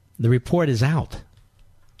 the report is out.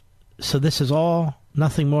 So this is all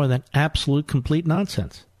nothing more than absolute, complete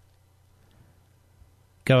nonsense.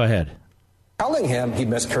 Go ahead. Telling him he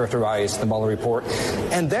mischaracterized the Mueller report,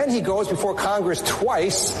 and then he goes before Congress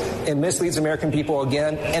twice and misleads American people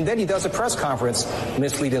again, and then he does a press conference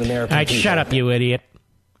misleading American people. Shut up, you idiot.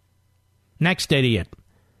 Next idiot.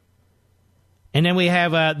 And then we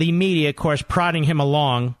have the media, of course, prodding him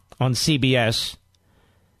along on CBS.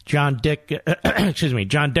 John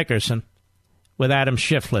Dickerson with Adam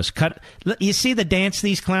Shifless. You see the dance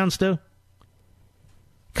these clowns do?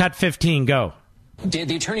 Cut 15, go. Did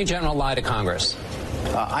the Attorney General lie to Congress?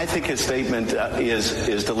 I think his statement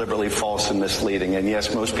is deliberately false and misleading, and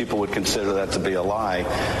yes, most people would consider that to be a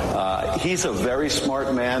lie. He's a very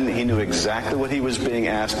smart man. He knew exactly what he was being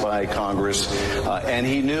asked by Congress, and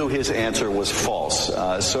he knew his answer was false.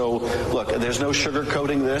 So, look, there's no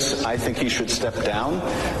sugarcoating this. I think he should step down.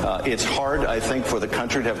 It's hard, I think, for the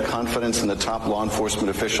country to have confidence in the top law enforcement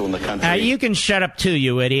official in the country. You can shut up too,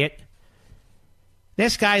 you idiot.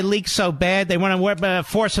 This guy leaks so bad, they want to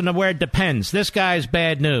force him to wear Depends. This guy's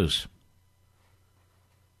bad news.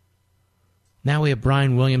 Now we have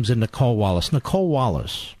Brian Williams and Nicole Wallace. Nicole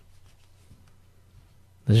Wallace.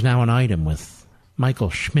 There's now an item with Michael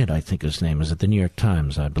Schmidt, I think his name is, at the New York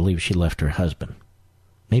Times. I believe she left her husband.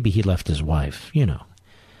 Maybe he left his wife. You know.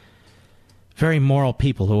 Very moral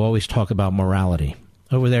people who always talk about morality.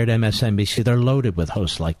 Over there at MSNBC, they're loaded with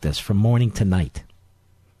hosts like this from morning to night.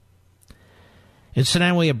 And so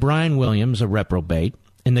now we have Brian Williams, a reprobate,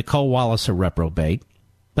 and Nicole Wallace, a reprobate.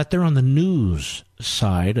 But they're on the news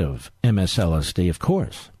side of MSLSD, of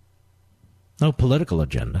course. No political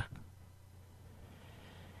agenda.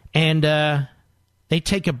 And they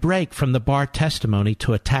take a break from the Barr testimony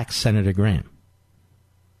to attack Senator Graham.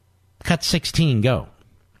 Cut 16, go.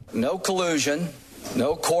 No collusion,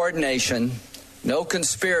 no coordination, no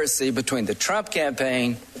conspiracy between the Trump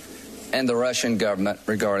campaign and the Russian government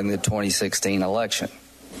regarding the 2016 election.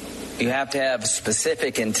 You have to have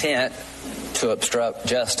specific intent to obstruct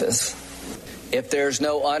justice. If there's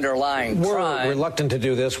no underlying crime... We're reluctant to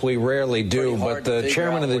do this. We rarely do. But the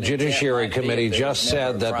chairman of the Judiciary Committee just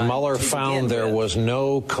said that Mueller found there was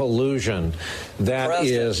no collusion. That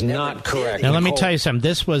is not correct. Now, let me tell you something.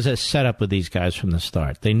 This was a setup with these guys from the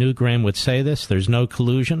start. They knew Graham would say this. There's no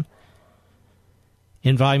collusion.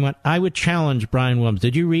 In Volume 1, I would challenge Brian Williams.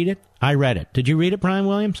 Did you read it? I read it. Did you read it, Brian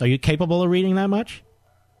Williams? Are you capable of reading that much?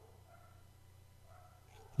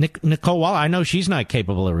 Nicole Waller, I know she's not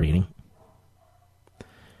capable of reading.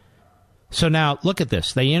 So now, look at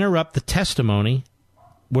this. They interrupt the testimony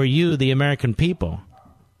where you, the American people,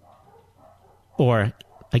 or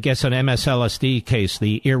I guess an MSLSD case,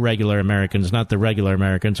 the irregular Americans, not the regular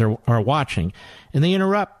Americans, are watching. And they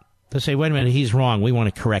interrupt. They say, wait a minute, he's wrong. We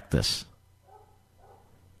want to correct this.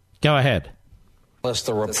 Go ahead.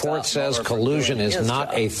 The report says collusion is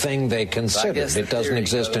not a thing they considered. It doesn't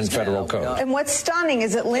exist in federal code. And what's stunning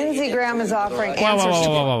is that Lindsey Graham is offering answers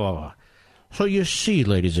Whoa. So you see,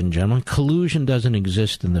 ladies and gentlemen, collusion doesn't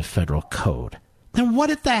exist in the federal code. Then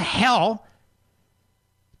what the hell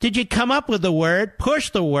did you come up with the word,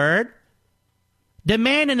 push the word,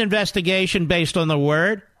 demand an investigation based on the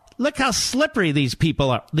word? Look how slippery these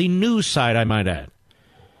people are. The news side, I might add.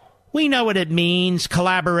 We know what it means,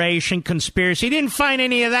 collaboration, conspiracy. You didn't find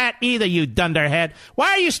any of that either, you dunderhead.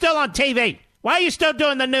 Why are you still on TV? Why are you still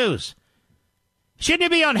doing the news? Shouldn't you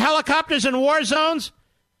be on helicopters in war zones?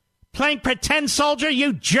 Playing pretend soldier,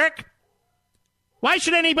 you jerk? Why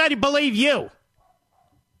should anybody believe you?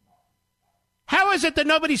 How is it that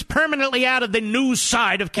nobody's permanently out of the news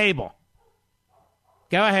side of cable?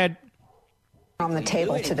 Go ahead. On the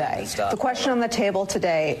table today. The question on the table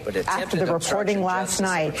today, after the reporting last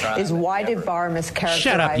night, is why did Barr mischaracterize...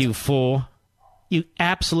 Shut up, you fool. You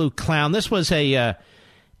absolute clown. This was a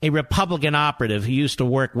Republican operative who used to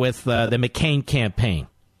work with the McCain campaign.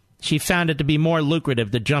 She found it to be more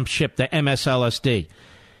lucrative to jump ship to MSLSD.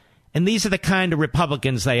 And these are the kind of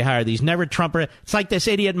Republicans they hire, these never-Trumper. It's like this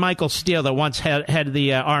idiot Michael Steele that once had the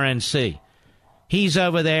RNC. He's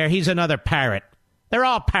over there. He's another parrot. They're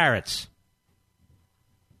all parrots.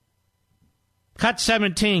 Cut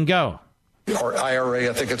 17, go. Our IRA,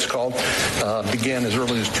 I think it's called, began as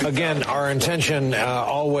early as 2000. Again, our intention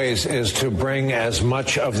always is to bring as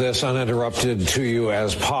much of this uninterrupted to you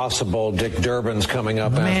as possible. Dick Durbin's coming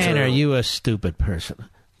up after. Man, are you a stupid person.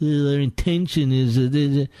 Our intention is...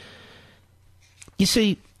 You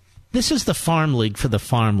see, this is the Farm League for the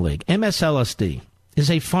Farm League. MSLSD is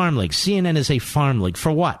a Farm League. CNN is a Farm League.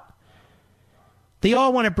 For what? They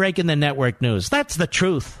all want to break in the network news. That's the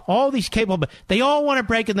truth. All these cable... They all want to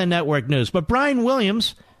break in the network news. But Brian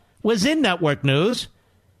Williams was in network news,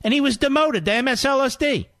 and he was demoted to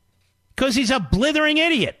MSLSD because he's a blithering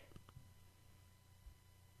idiot.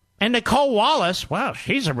 And Nicole Wallace, wow,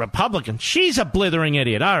 she's a Republican. She's a blithering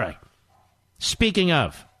idiot. All right. Speaking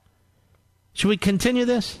of, should we continue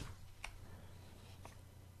this?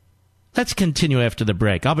 Let's continue after the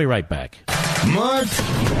break. I'll be right back. Mark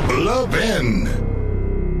Levin.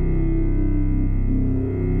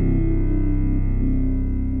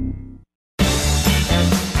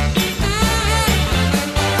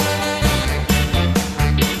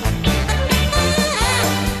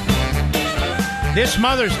 This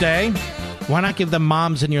Mother's Day, why not give the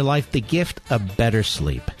moms in your life the gift of better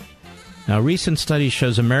sleep? Now, a recent study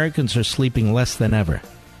shows Americans are sleeping less than ever,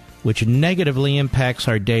 which negatively impacts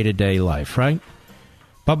our day-to-day life, right?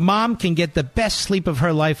 But Mom can get the best sleep of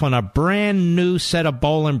her life on a brand new set of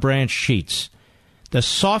Boll & Branch sheets. The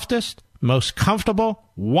softest, most comfortable,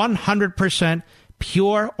 100%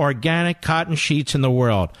 pure organic cotton sheets in the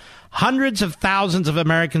world. Hundreds of thousands of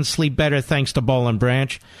Americans sleep better thanks to Boll &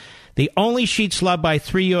 Branch. The only sheets loved by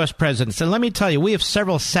 3 U.S. presidents. And let me tell you, we have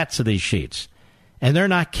several sets of these sheets. And they're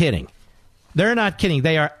not kidding. They're not kidding.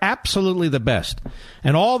 They are absolutely the best.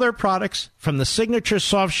 And all their products, from the signature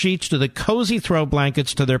soft sheets to the cozy throw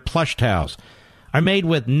blankets to their plush towels, are made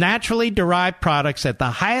with naturally derived products at the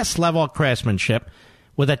highest level of craftsmanship,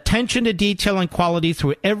 with attention to detail and quality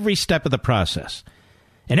through every step of the process.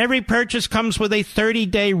 And every purchase comes with a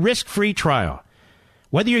 30-day risk-free trial.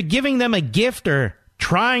 Whether you're giving them a gift or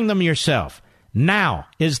trying them yourself, now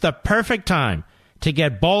is the perfect time to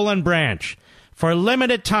get Boll & Branch. For a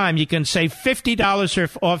limited time, you can save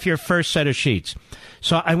 $50 off your first set of sheets.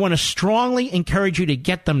 So I want to strongly encourage you to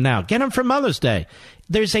get them now. Get them for Mother's Day.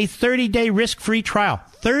 There's a 30-day risk-free trial.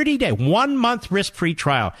 30-day, 1 month risk-free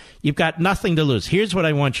trial. You've got nothing to lose. Here's what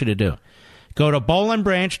I want you to do. Go to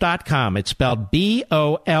bollandbranch.com. It's spelled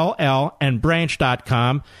B-O-L-L and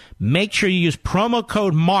branch.com. Make sure you use promo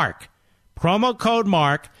code MARK. Promo code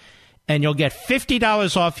MARK, and you'll get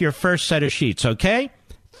 $50 off your first set of sheets, okay?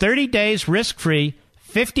 30 days risk-free,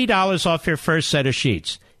 $50 off your first set of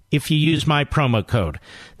sheets if you use my promo code.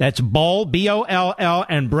 That's Boll, B-O-L-L,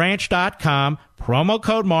 and branch.com. Promo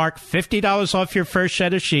code MARK, $50 off your first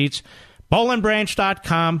set of sheets.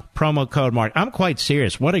 bollandbranch.com, promo code MARK. I'm quite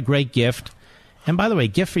serious. What a great gift. And by the way,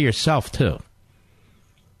 gift for yourself, too.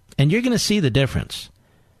 And you're going to see the difference.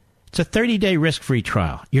 It's a 30-day risk-free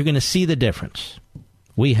trial. You're going to see the difference.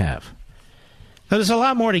 We have. Now, there's a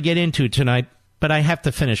lot more to get into tonight, but I have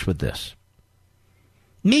to finish with this.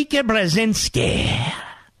 Mika Brzezinski.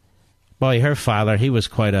 Boy, her father, he was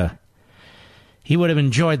quite a... He would have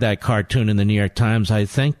enjoyed that cartoon in the New York Times, I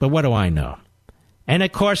think, but what do I know? And,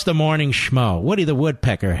 of course, the morning schmo, Woody the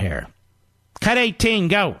Woodpecker here. Cut 18,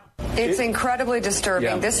 go. It's incredibly disturbing.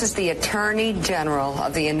 Yeah. This is the Attorney General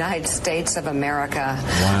of the United States of America.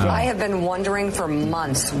 Wow. I have been wondering for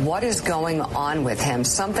months what is going on with him.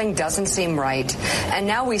 Something doesn't seem right. And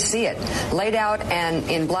now we see it laid out and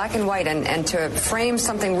in black and white. And to frame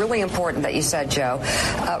something really important that you said, Joe,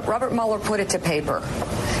 Robert Mueller put it to paper.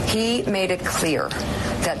 He made it clear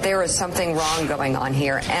that there is something wrong going on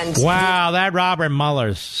here. And wow, that Robert Mueller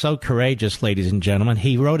is so courageous, ladies and gentlemen.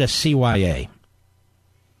 He wrote a CYA.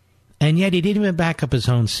 And yet he didn't even back up his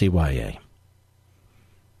own CYA.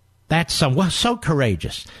 That's so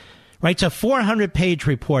courageous. Writes a 400-page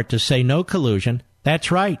report to say no collusion. That's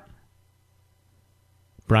right.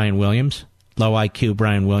 Brian Williams, low IQ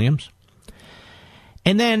Brian Williams.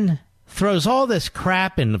 And then throws all this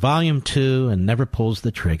crap in Volume 2 and never pulls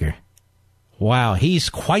the trigger. Wow, he's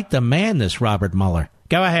quite the man, this Robert Mueller.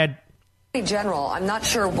 Go ahead. General, I'm not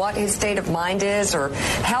sure what his state of mind is or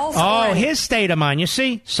health. Oh, his state of mind. You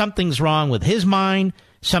see, something's wrong with his mind,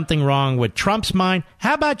 something wrong with Trump's mind.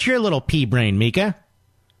 How about your little pea brain, Mika?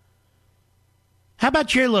 How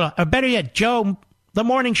about your little, or better yet, Joe, the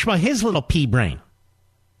morning schmo, his little pea brain?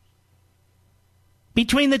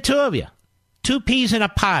 Between the two of you, 2 peas in a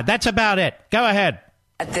pod. That's about it. Go ahead.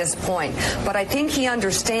 At this point, but I think he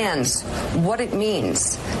understands what it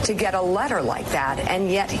means to get a letter like that,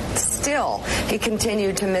 and yet still he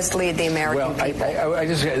continued to mislead the American people. I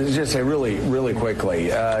just say really quickly,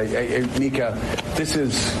 Mika, this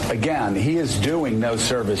is, again, he is doing no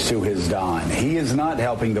service to his dime. He is not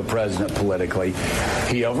helping the president politically.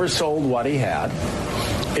 He oversold what he had.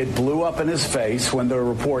 It blew up in his face when the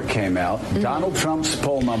report came out. Mm-hmm. Donald Trump's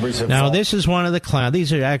poll numbers have Now, this is one of the clowns.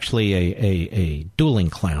 These are actually a dueling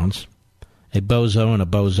clowns, a bozo and a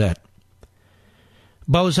bozette.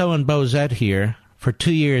 Bozo and bozette here for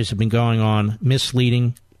 2 years have been going on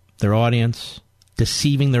misleading their audience,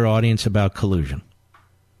 deceiving their audience about collusion.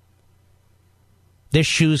 This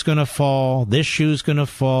shoe's going to fall. This shoe's going to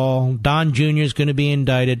fall. Don Jr. is going to be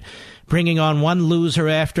indicted, bringing on one loser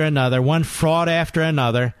after another, one fraud after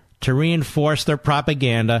another to reinforce their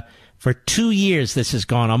propaganda. For 2 years, this has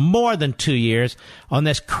gone on, more than 2 years, on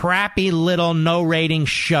this crappy little no-rating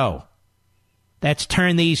show that's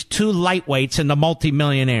turned these 2 lightweights into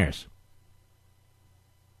multimillionaires.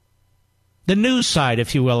 The news side,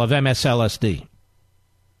 if you will, of MSLSD.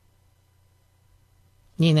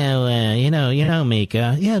 You know,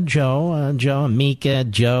 Mika. Yeah, Joe, Mika,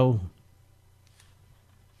 Joe.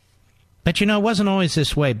 But, it wasn't always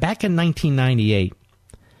this way. Back in 1998,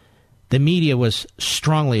 the media was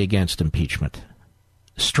strongly against impeachment.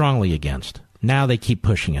 Strongly against. Now they keep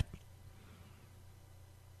pushing it.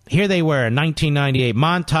 Here they were, 1998.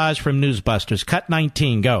 Montage from Newsbusters. Cut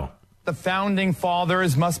 19, go. The founding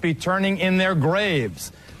fathers must be turning in their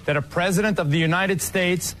graves that a president of the United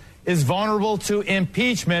States is vulnerable to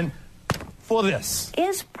impeachment for this.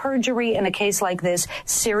 Is perjury in a case like this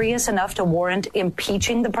serious enough to warrant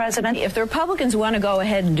impeaching the president? If the Republicans want to go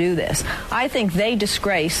ahead and do this, I think they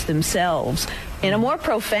disgrace themselves in a more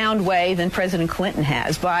profound way than President Clinton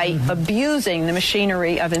has by abusing the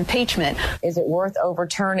machinery of impeachment. Is it worth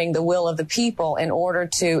overturning the will of the people in order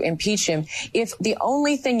to impeach him if the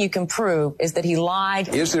only thing you can prove is that he lied?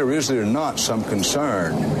 Is there not some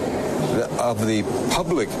concern of the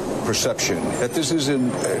public perception that this is in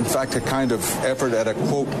fact a kind of effort at a,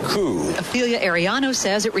 quote, coup? Ophelia Arellano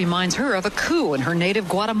says it reminds her of a coup in her native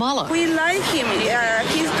Guatemala. We like him.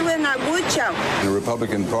 He's doing a good job. The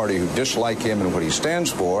Republican Party, who dislike him and what he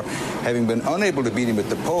stands for, having been unable to beat him at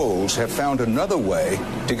the polls, have found another way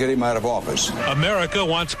to get him out of office. America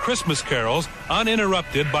wants Christmas carols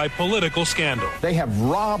uninterrupted by political scandal. They have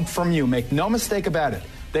robbed from you. Make no mistake about it.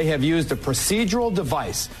 They have used a procedural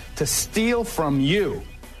device to steal from you.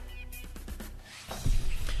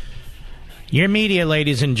 Your media,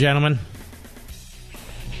 ladies and gentlemen.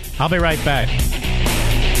 I'll be right back.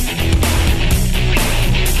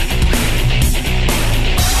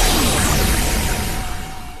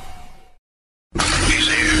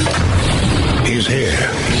 He's here.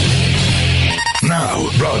 Now,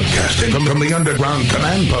 broadcasting from the underground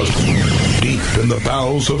command post, deep in the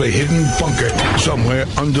bowels of a hidden bunker, somewhere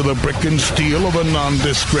under the brick and steel of a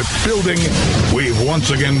nondescript building, we've once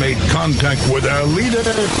again made contact with our leader,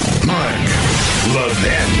 Mark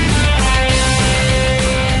Levin.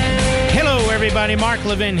 Hello, everybody. Mark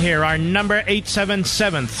Levin here. Our number,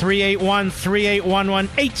 877-381-3811,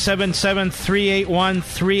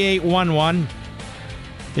 877-381-3811.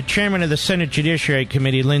 The chairman of the Senate Judiciary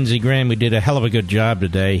Committee, Lindsey Graham, who did a hell of a good job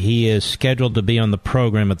today, he is scheduled to be on the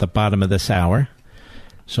program at the bottom of this hour.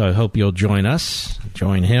 So I hope you'll join us,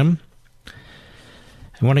 join him.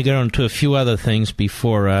 I want to get on to a few other things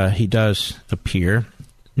before he does appear.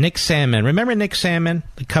 Nick Sandmann. Remember Nick Sandmann,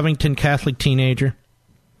 the Covington Catholic teenager?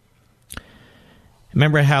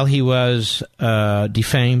 Remember how he was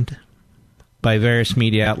defamed by various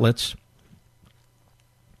media outlets?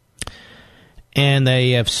 And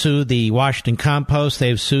they have sued the Washington Compost. They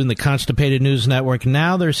have sued the Constipated News Network.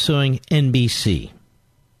 Now they're suing NBC.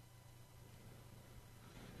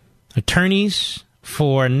 Attorneys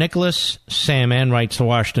for Nicholas Sandmann, writes the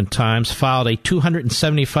Washington Times, filed a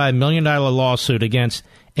 $275 million lawsuit against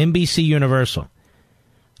NBC Universal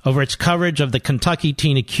over its coverage of the Kentucky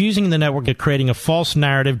teen, accusing the network of creating a false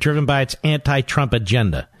narrative driven by its anti-Trump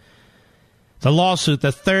agenda. The lawsuit,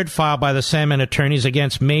 the third filed by the Sandmann attorneys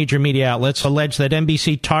against major media outlets, alleged that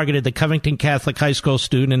NBC targeted the Covington Catholic High School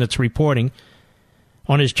student in its reporting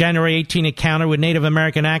on his January 18 encounter with Native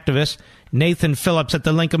American activist Nathan Phillips at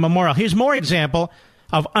the Lincoln Memorial. Here's more example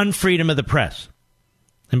of unfreedom of the press.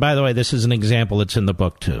 And by the way, this is an example that's in the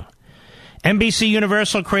book, too. NBC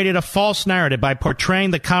Universal created a false narrative by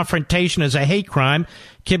portraying the confrontation as a hate crime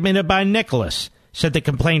committed by Nicholas, said the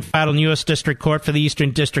complaint filed in the U.S. District Court for the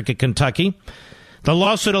Eastern District of Kentucky. The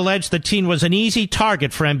lawsuit alleged the teen was an easy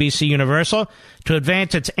target for NBC Universal to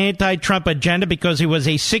advance its anti-Trump agenda because he was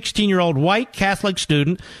a 16-year-old white Catholic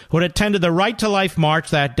student who had attended the Right to Life march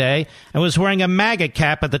that day and was wearing a MAGA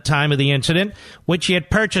cap at the time of the incident, which he had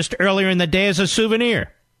purchased earlier in the day as a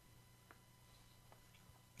souvenir.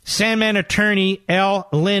 Sandmann attorney L.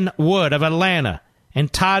 Lynn Wood of Atlanta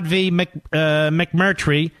and Todd V.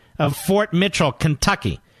 McMurtry of Fort Mitchell,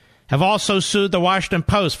 Kentucky, have also sued the Washington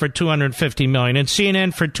Post for $250 million and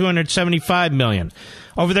CNN for $275 million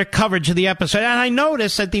over their coverage of the episode. And I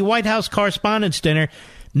noticed at the White House Correspondents' Dinner,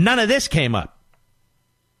 none of this came up.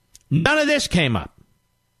 None of this came up.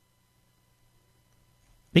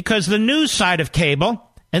 Because the news side of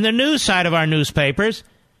cable and the news side of our newspapers,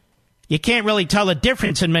 you can't really tell the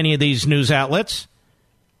difference in many of these news outlets.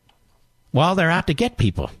 Well, they're out to get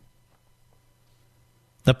people.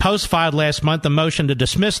 The Post filed last month a motion to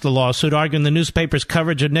dismiss the lawsuit, arguing the newspaper's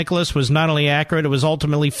coverage of Nicholas was not only accurate, it was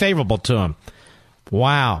ultimately favorable to him.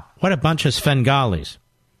 Wow, what a bunch of Svengalis.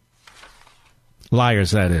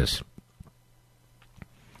 Liars, that is.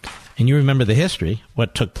 And you remember the history,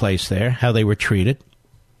 what took place there, how they were treated.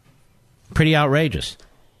 Pretty outrageous.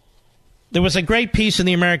 There was a great piece in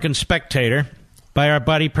the American Spectator by our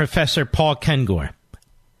buddy Professor Paul Kengor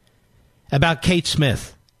about Kate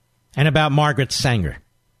Smith and about Margaret Sanger.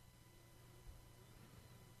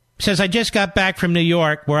 He says, I just got back from New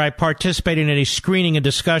York where I participated in a screening and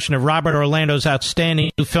discussion of Robert Orlando's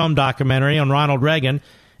outstanding new film documentary on Ronald Reagan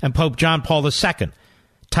and Pope John Paul II,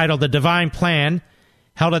 titled The Divine Plan,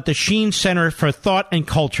 held at the Sheen Center for Thought and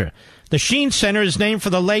Culture. The Sheen Center is named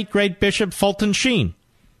for the late, great Bishop Fulton Sheen.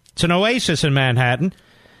 It's an oasis in Manhattan,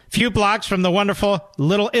 few blocks from the wonderful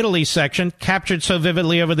Little Italy section, captured so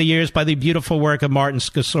vividly over the years by the beautiful work of Martin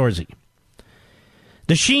Scorsese.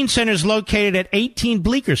 The Sheen Center is located at 18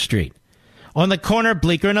 Bleecker Street, on the corner of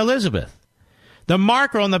Bleecker and Elizabeth. The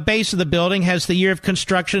marker on the base of the building has the year of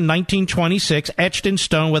construction, 1926, etched in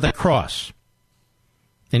stone with a cross.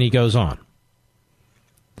 And he goes on.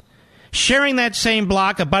 Sharing that same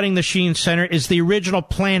block abutting the Sheen Center is the original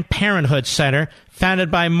Planned Parenthood Center,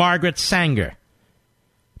 founded by Margaret Sanger.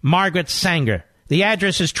 Margaret Sanger. The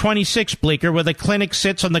address is 26 Bleecker, where the clinic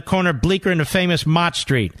sits on the corner of Bleecker and the famous Mott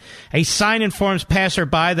Street. A sign informs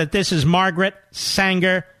passerby that this is Margaret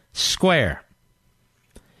Sanger Square.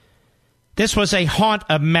 This was a haunt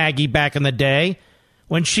of Maggie back in the day,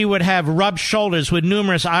 when she would have rubbed shoulders with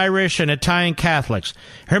numerous Irish and Italian Catholics.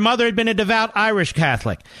 Her mother had been a devout Irish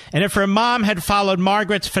Catholic, and if her mom had followed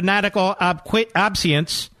Margaret's fanatical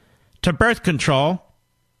obedience to birth control,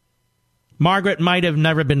 Margaret might have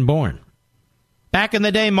never been born. Back in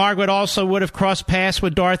the day, Margaret also would have crossed paths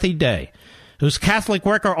with Dorothy Day, whose Catholic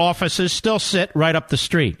worker offices still sit right up the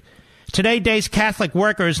street. Today's Catholic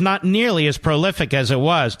worker is not nearly as prolific as it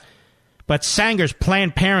was, but Sanger's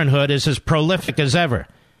Planned Parenthood is as prolific as ever.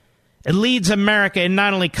 It leads America in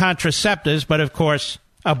not only contraceptives, but, of course,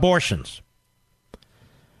 abortions.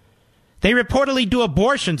 They reportedly do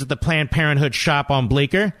abortions at the Planned Parenthood shop on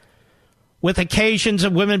Bleecker, with occasions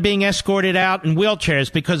of women being escorted out in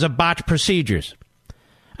wheelchairs because of botched procedures.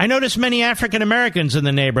 I noticed many African Americans in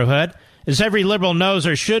the neighborhood. As every liberal knows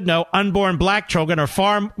or should know, unborn black children are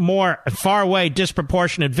far away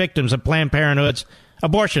disproportionate victims of Planned Parenthood's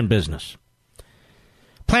abortion business.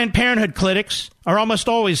 Planned Parenthood clinics are almost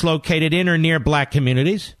always located in or near black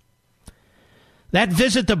communities. That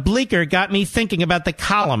visit to Bleecker got me thinking about the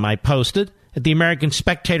column I posted at the American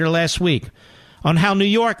Spectator last week on how New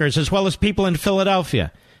Yorkers, as well as people in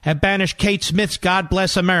Philadelphia, have banished Kate Smith's God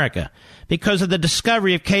Bless America because of the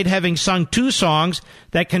discovery of Kate having sung 2 songs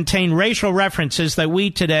that contain racial references that we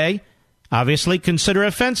today obviously consider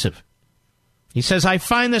offensive. He says, I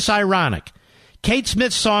find this ironic. Kate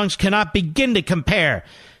Smith's songs cannot begin to compare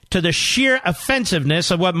to the sheer offensiveness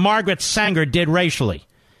of what Margaret Sanger did racially.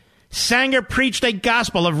 Sanger preached a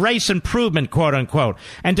gospel of race improvement, quote unquote,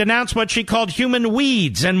 and denounced what she called human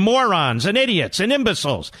weeds and morons and idiots and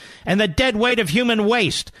imbeciles and the dead weight of human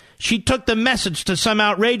waste. She took the message to some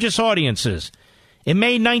outrageous audiences. In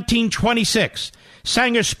May 1926,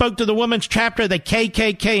 Sanger spoke to the women's chapter of the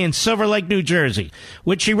KKK in Silver Lake, New Jersey,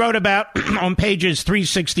 which she wrote about on pages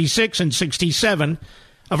 366 and 67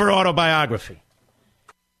 of her autobiography.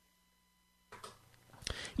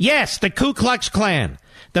 Yes, the Ku Klux Klan.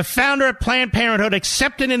 The founder of Planned Parenthood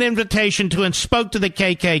accepted an invitation to and spoke to the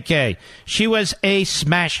KKK. She was a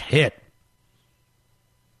smash hit.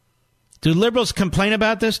 Do liberals complain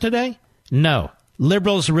about this today? No.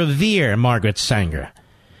 Liberals revere Margaret Sanger.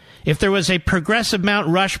 If there was a progressive Mount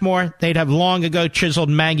Rushmore, they'd have long ago chiseled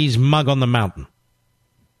Maggie's mug on the mountain.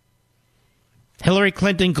 Hillary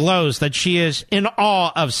Clinton glows that she is in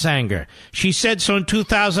awe of Sanger. She said so in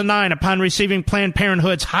 2009 upon receiving Planned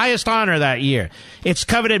Parenthood's highest honor that year, its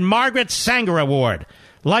coveted Margaret Sanger Award.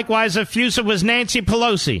 Likewise effusive was Nancy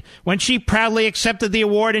Pelosi when she proudly accepted the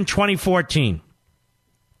award in 2014.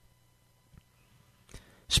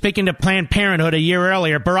 Speaking to Planned Parenthood a year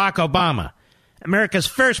earlier, Barack Obama, America's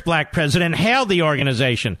first black president, hailed the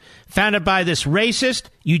organization, founded by this racist,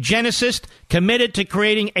 eugenicist, committed to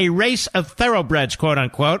creating a race of thoroughbreds, quote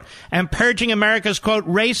unquote, and purging America's, quote,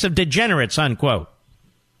 race of degenerates, unquote.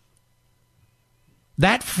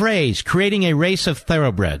 That phrase, creating a race of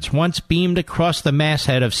thoroughbreds, once beamed across the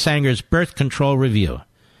masthead of Sanger's Birth Control Review.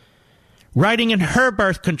 Writing in her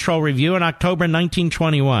Birth Control Review in October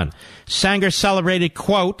 1921, Sanger celebrated,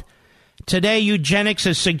 quote, today, eugenics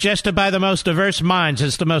is suggested by the most diverse minds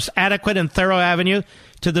as the most adequate and thorough avenue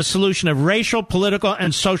to the solution of racial, political,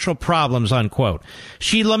 and social problems, unquote.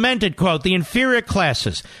 She lamented, quote, the inferior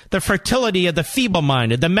classes, the fertility of the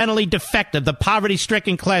feeble-minded, the mentally defective, the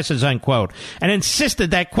poverty-stricken classes, unquote, and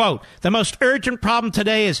insisted that, quote, the most urgent problem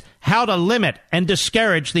today is how to limit and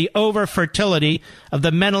discourage the over-fertility of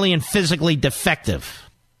the mentally and physically defective.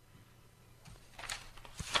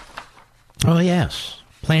 Oh, yes.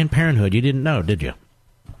 Planned Parenthood, you didn't know, did you?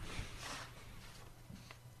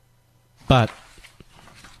 But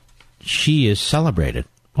she is celebrated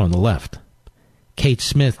on the left. Kate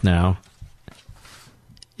Smith now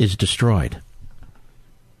is destroyed.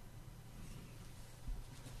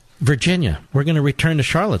 Virginia. We're going to return to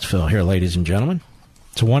Charlottesville here, ladies and gentlemen.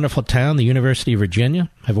 It's a wonderful town, the University of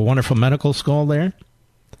Virginia. I have a wonderful medical school there.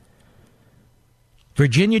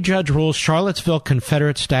 Virginia judge rules Charlottesville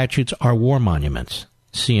Confederate statues are war monuments.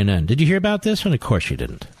 CNN. Did you hear about this one? Of course you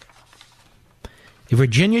didn't. A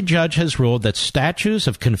Virginia judge has ruled that statues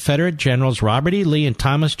of Confederate Generals Robert E. Lee and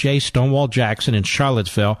Thomas J. Stonewall Jackson in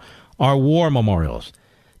Charlottesville are war memorials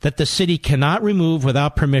that the city cannot remove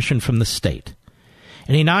without permission from the state.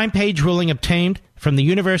 In a 9-page ruling obtained from the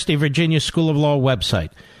University of Virginia School of Law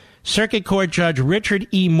website, Circuit Court Judge Richard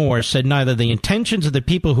E. Moore said neither the intentions of the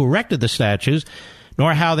people who erected the statues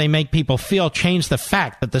nor how they make people feel change the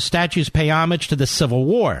fact that the statues pay homage to the Civil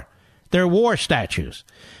War. They're war statues.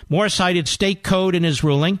 Moore cited state code in his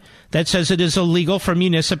ruling that says it is illegal for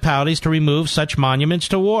municipalities to remove such monuments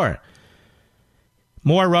to war.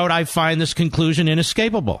 Moore wrote, I find this conclusion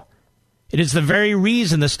inescapable. It is the very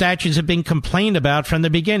reason the statues have been complained about from the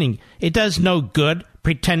beginning. It does no good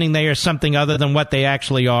pretending they are something other than what they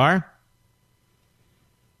actually are.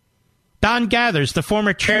 Don Gathers, the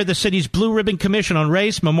former chair of the city's Blue Ribbon Commission on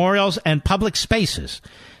Race, Memorials, and Public Spaces,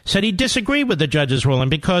 said he disagreed with the judge's ruling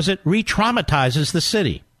because it re-traumatizes the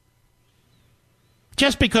city.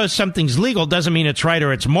 Just because something's legal doesn't mean it's right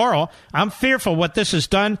or it's moral. I'm fearful what this has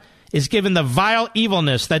done is given the vile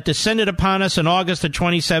evilness that descended upon us in August of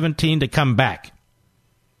 2017 to come back.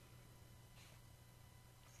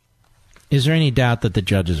 Is there any doubt that the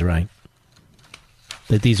judge is right?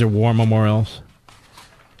 That these are war memorials?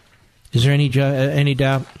 Is there any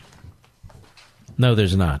doubt? No,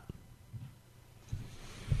 there's not.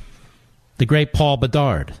 The great Paul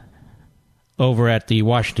Bedard over at the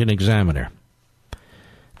Washington Examiner.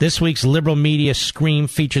 This week's liberal media scream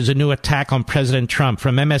features a new attack on President Trump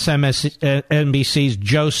from MSNBC's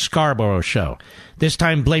Joe Scarborough show, this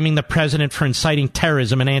time blaming the president for inciting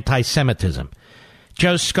terrorism and anti-Semitism.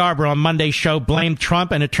 Joe Scarborough on Monday's show blamed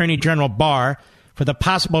Trump and Attorney General Barr for the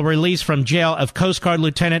possible release from jail of Coast Guard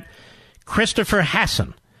Lieutenant Christopher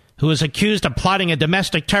Hasson, who is accused of plotting a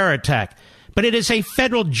domestic terror attack. But it is a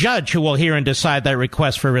federal judge who will hear and decide that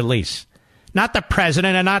request for release, not the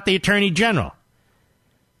president and not the Attorney General.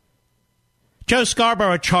 Joe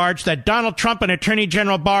Scarborough charged that Donald Trump and Attorney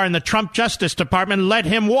General Barr and the Trump Justice Department let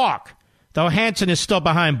him walk. Though Hansen is still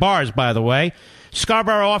behind bars, by the way,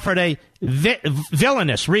 Scarborough offered a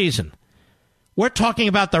villainous reason. We're talking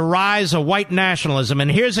about the rise of white nationalism, and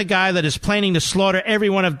here's a guy that is planning to slaughter every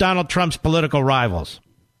one of Donald Trump's political rivals.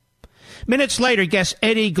 Minutes later, guest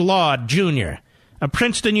Eddie Glaude, Jr. of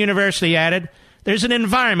Princeton University added, there's an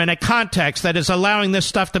environment, a context that is allowing this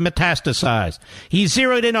stuff to metastasize. He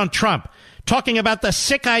zeroed in on Trump, talking about the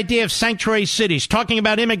sick idea of sanctuary cities, talking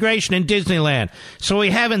about immigration in Disneyland. So we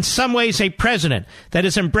have in some ways a president that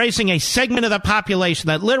is embracing a segment of the population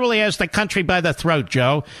that literally has the country by the throat,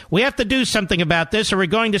 Joe. We have to do something about this or we're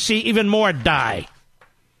going to see even more die.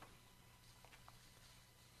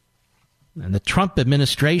 And the Trump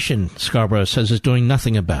administration, Scarborough says, is doing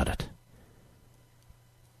nothing about it.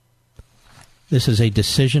 This is a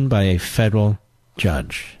decision by a federal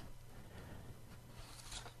judge.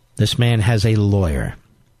 This man has a lawyer.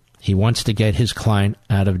 He wants to get his client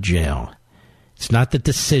out of jail. It's not the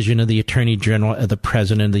decision of the Attorney General or the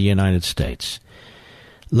President of the United States.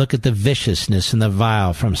 Look at the viciousness and the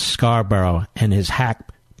vile from Scarborough and his hack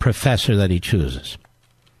professor that he chooses.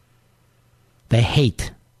 They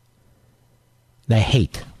hate. They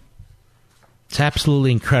hate. It's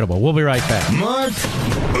absolutely incredible. We'll be right back. Mark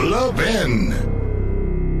Levin.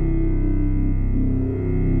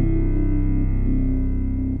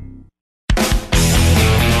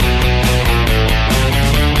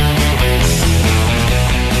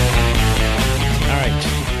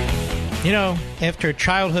 You know, after a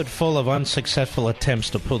childhood full of unsuccessful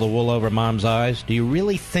attempts to pull the wool over Mom's eyes, do you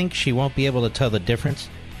really think she won't be able to tell the difference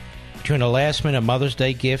between a last-minute Mother's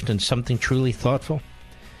Day gift and something truly thoughtful?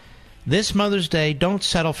 This Mother's Day, don't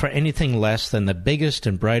settle for anything less than the biggest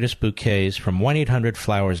and brightest bouquets from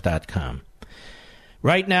 1-800-Flowers.com.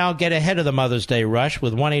 Right now, get ahead of the Mother's Day rush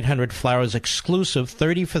with 1-800-Flowers' exclusive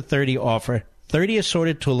 30 for 30 offer, 30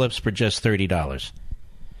 assorted tulips for just $30.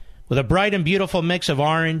 With a bright and beautiful mix of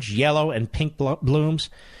orange, yellow, and pink blooms,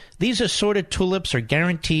 these assorted tulips are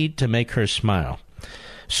guaranteed to make her smile.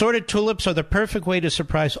 Assorted tulips are the perfect way to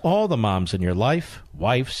surprise all the moms in your life,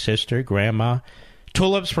 wife, sister, grandma.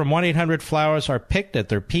 Tulips from 1-800-Flowers are picked at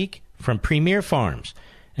their peak from premier farms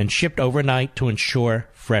and shipped overnight to ensure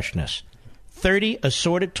freshness. 30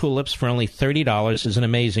 assorted tulips for only $30 is an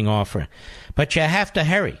amazing offer. But you have to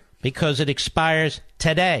hurry because it expires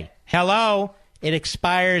today. Hello? It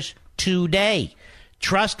expires today.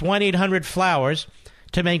 Trust 1-800-Flowers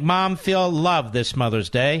to make Mom feel loved this Mother's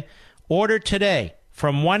Day. Order today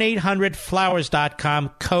from 1-800-Flowers.com,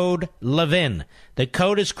 code Levin. The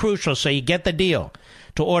code is crucial, so you get the deal.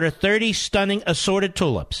 To order 30 stunning assorted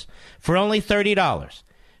tulips for only $30.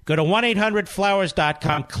 Go to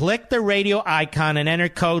 1-800-Flowers.com, click the radio icon, and enter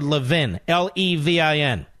code Levin,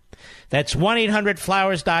 L-E-V-I-N. That's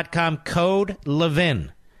 1-800-Flowers.com, code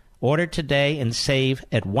Levin. Order today and save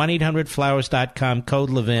at 1-800-Flowers.com, code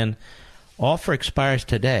Levin. Offer expires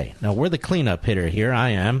today. Now, we're the cleanup hitter here. I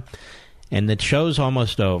am. And the show's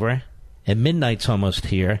almost over. And midnight's almost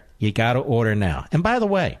here. You got to order now. And by the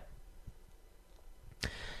way,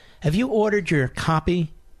 have you ordered your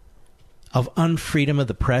copy of Unfreedom of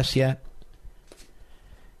the Press yet?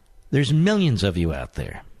 There's millions of you out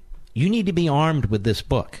there. You need to be armed with this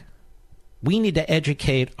book. We need to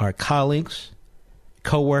educate our colleagues,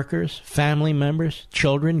 co-workers, family members,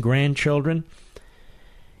 children, grandchildren.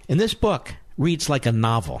 And this book reads like a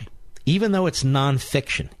novel, even though it's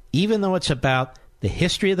nonfiction, even though it's about the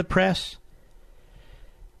history of the press,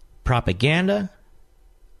 propaganda,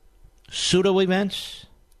 pseudo-events,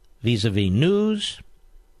 vis-a-vis news,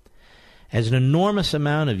 has an enormous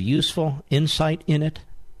amount of useful insight in it,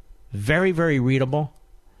 very, very readable,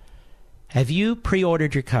 Have you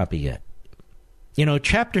pre-ordered your copy yet? You know,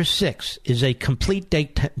 Chapter 6 is a complete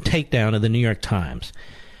takedown of the New York Times.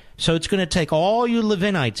 So it's going to take all you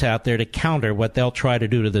Levinites out there to counter what they'll try to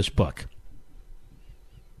do to this book.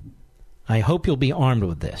 I hope you'll be armed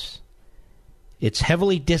with this. It's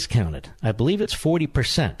heavily discounted. I believe it's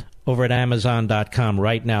 40% over at Amazon.com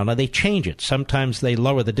right now. Now, they change it. Sometimes they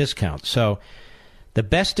lower the discount. So the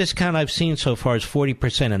best discount I've seen so far is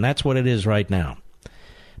 40%, and that's what it is right now.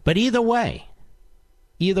 But either way,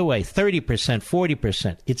 30%,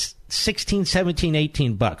 40%, it's $16,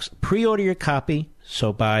 $17, $18. Pre-order your copy,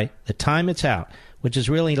 so by the time it's out, which is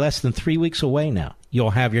really less than 3 weeks away now, you'll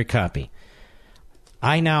have your copy.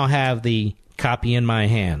 I now have the copy in my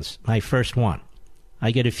hands, my first one. I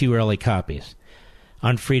get a few early copies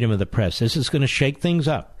on freedom of the press. This is going to shake things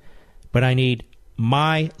up, but I need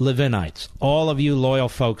my Levinites, all of you loyal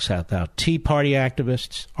folks out there, Tea Party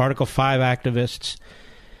activists, Article 5 activists,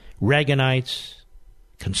 Reaganites,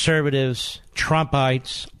 conservatives,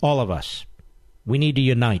 Trumpites, all of us. We need to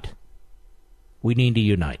unite. We need to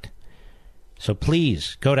unite. So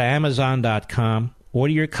please go to Amazon.com,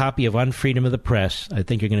 order your copy of Unfreedom of the Press. I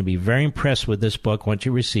think you're going to be very impressed with this book once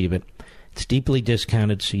you receive it. It's deeply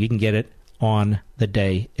discounted, so you can get it on the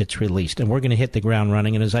day it's released. And we're going to hit the ground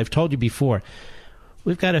running. And as I've told you before,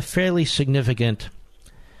 we've got a fairly significant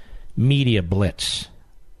media blitz,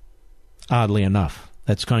 oddly enough,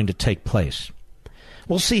 that's going to take place.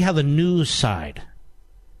 We'll see how the news side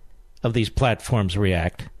of these platforms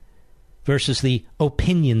react versus the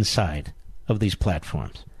opinion side of these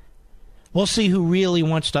platforms. We'll see who really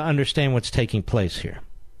wants to understand what's taking place here.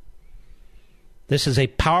 This is a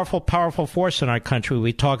powerful, powerful force in our country.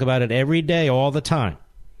 We talk about it every day, all the time.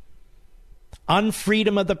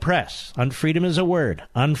 Unfreedom of the press. Unfreedom is a word.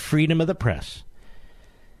 Unfreedom of the press.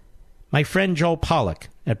 My friend Joel Pollack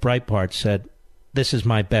at Breitbart said, this is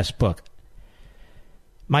my best book.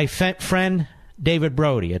 My friend David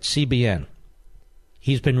Brody at CBN,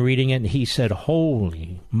 he's been reading it, and he said,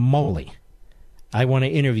 holy moly, I want to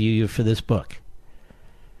interview you for this book.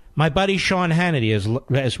 My buddy Sean Hannity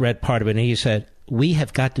has read part of it, and he said, we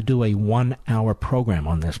have got to do a 1-hour program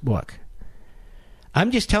on this book.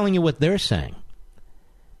 I'm just telling you what they're saying,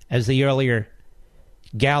 as the earlier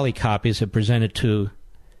galley copies have presented to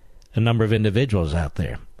a number of individuals out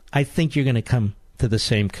there. I think you're going to come to the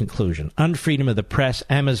same conclusion. Unfreedom of the Press,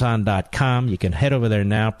 Amazon.com. You can head over there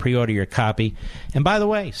now, pre-order your copy. And by the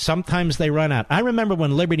way, sometimes they run out. I remember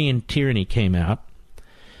when Liberty and Tyranny came out,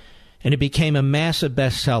 and it became a massive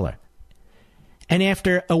bestseller. And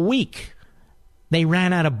after a week, they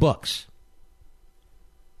ran out of books.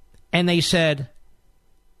 And they said,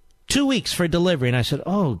 2 weeks for delivery. And I said,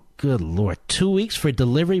 oh, good Lord, 2 weeks for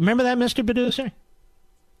delivery? Remember that, Mr. Producer?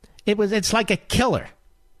 It's like a killer.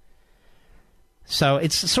 So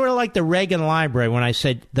it's sort of like the Reagan Library when I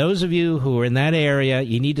said, those of you who are in that area,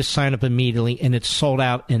 you need to sign up immediately, and it's sold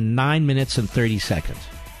out in 9 minutes and 30 seconds.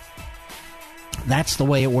 That's the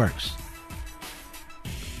way it works.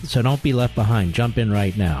 So don't be left behind. Jump in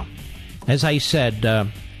right now. As I said,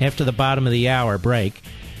 after the bottom of the hour break,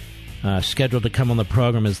 scheduled to come on the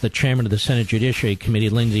program is the chairman of the Senate Judiciary Committee,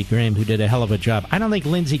 Lindsey Graham, who did a hell of a job. I don't think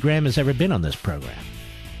Lindsey Graham has ever been on this program.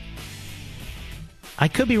 I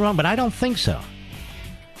could be wrong, but I don't think so.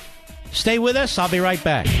 Stay with us. I'll be right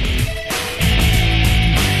back.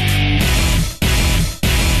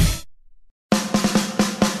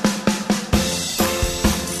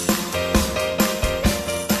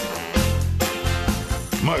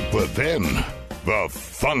 Mark Levin, the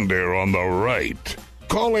thunder on the right.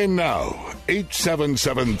 Call in now,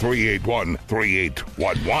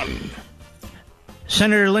 877-381-3811.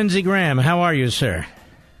 Senator Lindsey Graham, how are you, sir?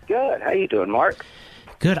 Good. How you doing, Mark?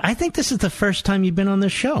 Good. I think this is the first time you've been on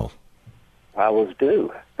this show. I was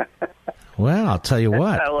due. Well, I'll tell you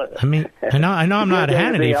what. I mean, I know I'm not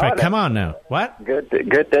Hannity. Come on now. What? Good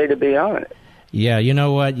day to be on it. Yeah, you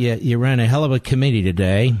know what? You ran a hell of a committee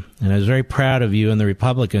today, and I was very proud of you and the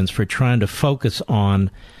Republicans for trying to focus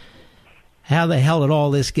on how the hell did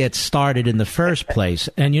all this get started in the first place.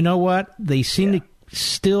 And you know what? They seem to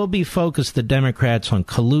still be focused, the Democrats, on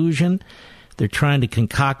collusion. They're trying to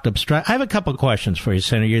concoct obstruct. I have a couple of questions for you,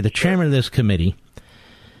 Senator. You're the chairman of this committee.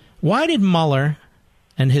 Why did Mueller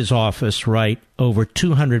and his office write over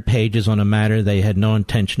 200 pages on a matter they had no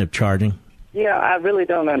intention of charging? Yeah, I really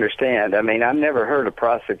don't understand. I mean, I've never heard a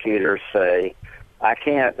prosecutor say, I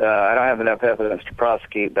don't have enough evidence to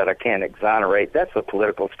prosecute, but I can't exonerate. That's a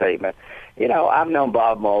political statement. You know, I've known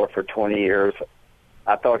Bob Mueller for 20 years.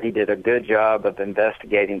 I thought he did a good job of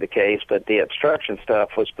investigating the case, but the obstruction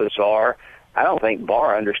stuff was bizarre. I don't think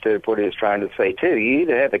Barr understood what he was trying to say, too. You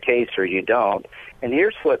either have a case or you don't. And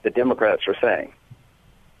here's what the Democrats are saying.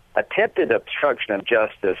 Attempted obstruction of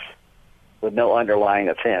justice with no underlying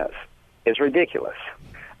offense is ridiculous.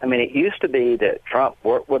 I mean, it used to be that Trump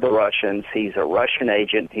worked with the Russians. He's a Russian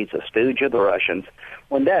agent. He's a stooge of the Russians.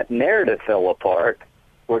 When that narrative fell apart,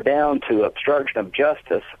 we're down to obstruction of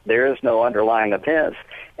justice. There is no underlying offense.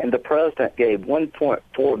 And the president gave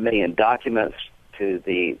 1.4 million documents to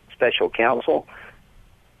the special counsel.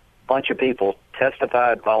 A bunch of people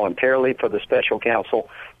testified voluntarily for the special counsel.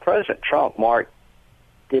 President Trump, Mark,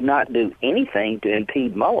 did not do anything to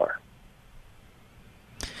impede Mueller.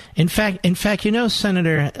 In fact,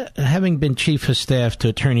 Senator, having been chief of staff to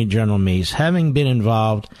Attorney General Meese, having been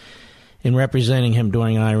involved in representing him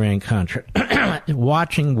during Iran-Contra,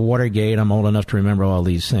 watching Watergate, I'm old enough to remember all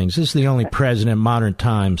these things. This is the only president in modern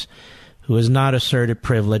times who has not asserted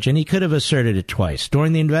privilege, and he could have asserted it twice,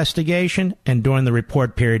 during the investigation and during the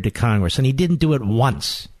report period to Congress, and he didn't do it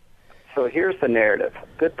once. So here's the narrative.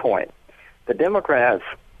 Good point. The Democrats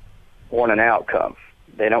want an outcome.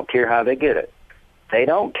 They don't care how they get it. They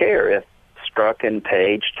don't care if Strzok and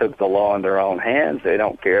Page took the law in their own hands. They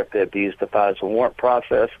don't care if they abused the FISA warrant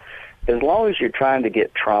process. As long as you're trying to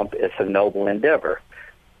get Trump, it's a noble endeavor.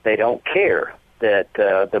 They don't care that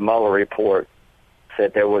the Mueller report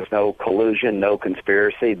said there was no collusion, no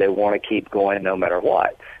conspiracy. They want to keep going no matter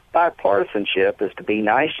what. Bipartisanship is to be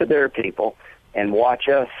nice to their people and watch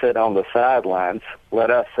us sit on the sidelines, let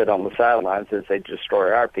us sit on the sidelines as they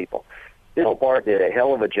destroy our people. Bill Barr did a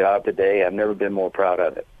hell of a job today. I've never been more proud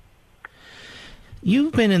of it.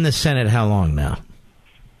 You've been in the Senate how long now?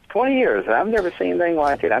 20 years. I've never seen anything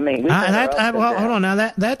like it. I mean, hold on.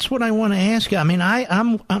 Now that's what I want to ask you. I mean,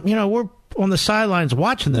 I'm we're on the sidelines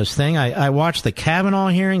watching this thing. I watched the Kavanaugh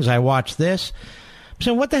hearings. I watched this.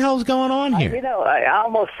 So what the hell's going on here? I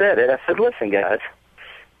almost said it. I said, listen, guys,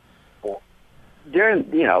 during,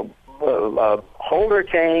 Holder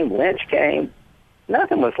came, Lynch came,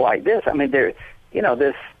 nothing was like this. I mean, this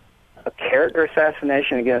a character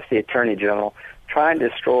assassination against the Attorney General, trying to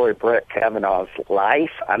destroy Brett Kavanaugh's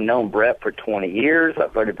life. I've known Brett for 20 years. I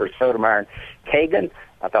voted for Sotomayor and Kagan.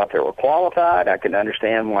 I thought they were qualified. I could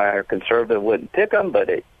understand why a conservative wouldn't pick them, but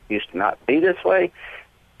it used to not be this way.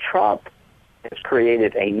 Trump has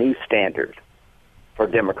created a new standard for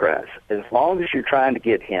Democrats. As long as you're trying to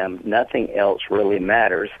get him, nothing else really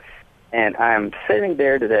matters. And I'm sitting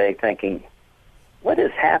there today thinking, what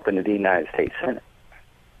has happened to the United States Senate?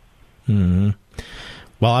 Mm-hmm.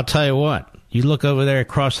 Well, I'll tell you what. You look over there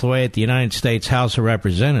across the way at the United States House of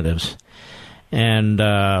Representatives, and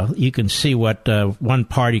you can see what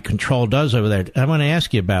one-party control does over there. I want to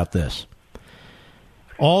ask you about this.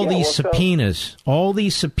 All these subpoenas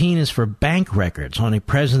for bank records on a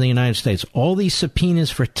president of the United States, all these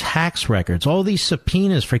subpoenas for tax records, all these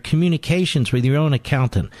subpoenas for communications with your own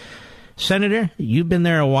accountant. Senator, you've been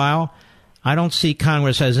there a while. I don't see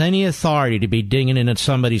Congress has any authority to be digging into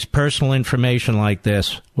somebody's personal information like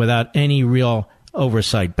this without any real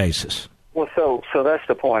oversight basis. Well, so that's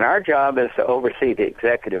the point. Our job is to oversee the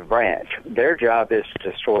executive branch. Their job is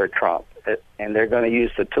to destroy Trump, and they're going to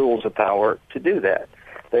use the tools of power to do that.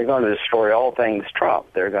 They're going to destroy all things Trump.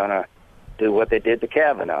 They're going to do what they did to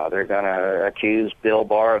Kavanaugh. They're going to accuse Bill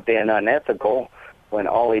Barr of being unethical when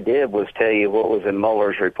all he did was tell you what was in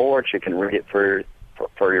Mueller's report. You can read it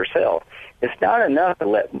for yourself. It's not enough to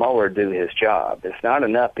let Mueller do his job. It's not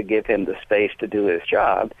enough to give him the space to do his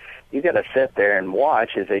job. You've got to sit there and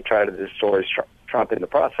watch as they try to destroy Trump in the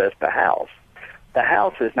process. The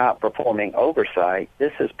House is not performing oversight.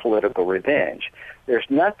 This is political revenge. There's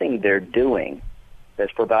nothing they're doing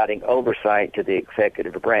that's providing oversight to the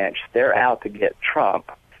executive branch. They're out to get Trump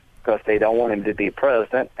because they don't want him to be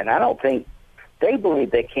president, and I don't think they believe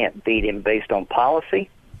they can't beat him based on policy,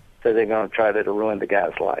 so they're going to try to ruin the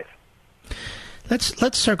guy's life.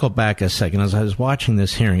 Let's circle back a second. As I was watching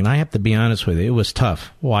this hearing, and I have to be honest with you, it was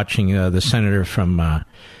tough watching the senator from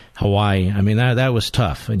Hawaii. I mean, that was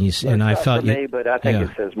tough, and I felt for me, but I think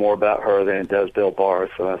it says more about her than it does Bill Barr,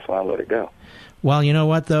 so that's why I let it go. Well, you know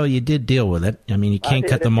what, though? You did deal with it. I mean, you can't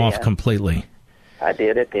cut them off completely. I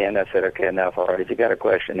did at the end. I said, okay, enough already. If you got a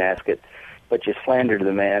question, ask it. But you slandered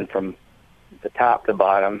the man from the top to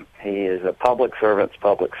bottom. He is a public servant's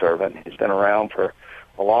public servant. He's been around for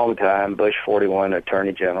a long time, Bush 41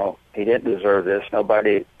 Attorney General. He didn't deserve this.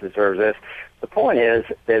 Nobody deserves this. The point is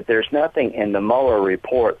that there's nothing in the Mueller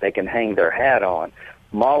report they can hang their hat on.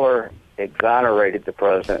 Mueller exonerated the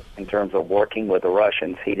president in terms of working with the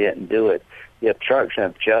Russians. He didn't do it. The obstruction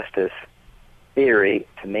of justice theory,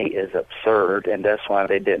 to me, is absurd, and that's why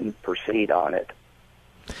they didn't proceed on it.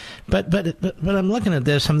 But I'm looking at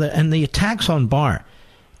this, and the attacks on Barr.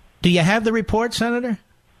 Do you have the report, Senator?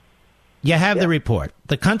 You have the report.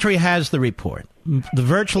 The country has the report.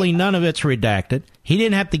 Virtually none of it's redacted. He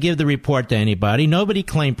didn't have to give the report to anybody. Nobody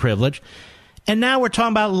claimed privilege. And now we're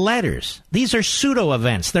talking about letters. These are pseudo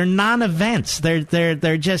events. They're non-events.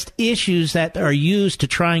 They're just issues that are used to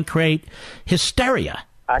try and create hysteria.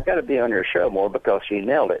 I got to be on your show more because you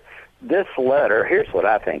nailed it. This letter, here's what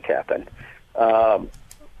I think happened.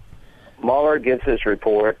 Mueller gives his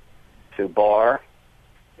report to Barr.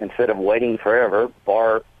 Instead of waiting forever,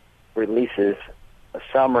 Barr releases a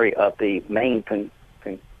summary of the main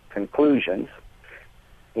conclusions.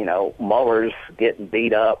 You know, Mueller's getting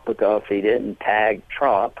beat up because he didn't tag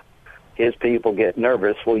Trump. His people get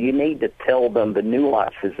nervous. Well, you need to tell them the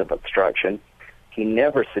nuances of obstruction. He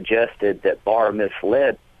never suggested that Barr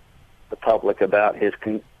misled the public about his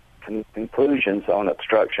conclusions on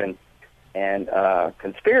obstruction and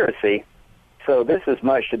conspiracy. So this is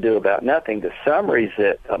much to do about nothing. The summaries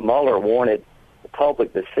that Mueller wanted the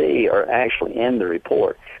public to see are actually in the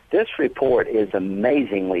report. This report is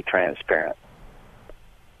amazingly transparent.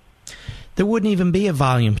 There wouldn't even be a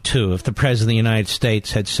volume 2 if the President of the United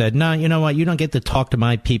States had said, no, you know what, you don't get to talk to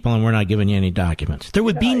my people and we're not giving you any documents. There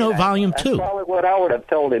would be no volume 2. That's probably what I would have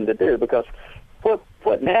told him to do, because what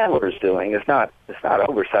Nadler is doing is not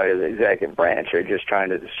oversight of the executive branch. They're just trying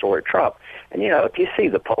to destroy Trump. And, you know, if you see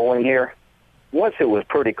the polling here, once it was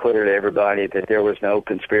pretty clear to everybody that there was no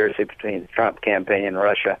conspiracy between the Trump campaign and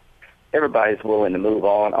Russia, everybody's willing to move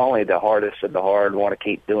on. Only the hardest of the hard want to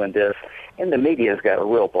keep doing this. And the media's got a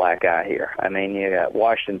real black eye here. I mean, you got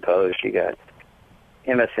Washington Post, you got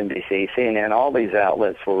MSNBC, CNN, all these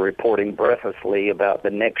outlets were reporting breathlessly about the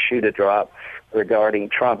next shoe to drop regarding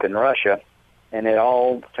Trump and Russia, and it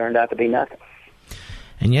all turned out to be nothing.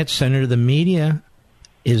 And yet, Senator, the media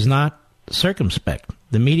is not circumspect.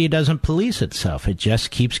 The media doesn't police itself. It just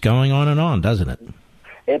keeps going on, doesn't it?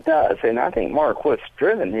 It does, and I think, Mark, what's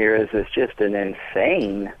driven here is it's just an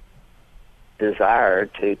insane desire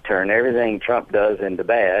to turn everything Trump does into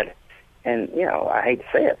bad. And, you know, I hate to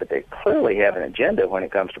say it, but they clearly have an agenda when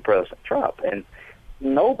it comes to President Trump. And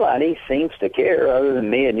nobody seems to care, other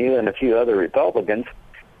than me and you and a few other Republicans,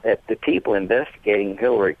 that the people investigating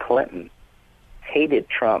Hillary Clinton hated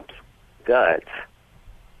Trump's guts,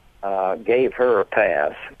 gave her a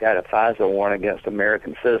pass, got a FISA warrant against an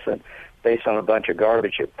American citizen based on a bunch of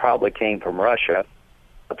garbage that probably came from Russia.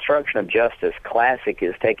 Obstruction of justice classic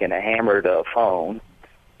is taking a hammer to a phone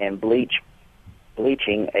and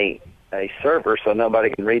bleaching a server so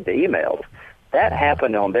nobody can read the emails. That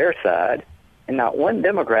happened on their side, and not one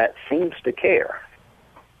Democrat seems to care.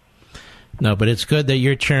 No, but it's good that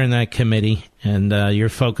you're chairing that committee, and you're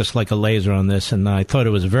focused like a laser on this, and I thought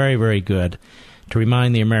it was very, very good to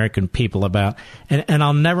remind the American people about, and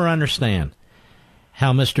I'll never understand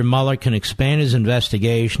how Mr. Mueller can expand his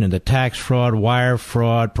investigation into tax fraud, wire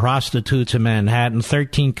fraud, prostitutes in Manhattan,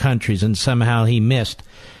 13 countries, and somehow he missed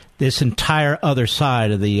this entire other side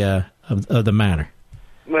of the matter.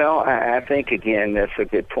 Well, I think, again, that's a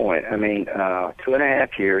good point. I mean,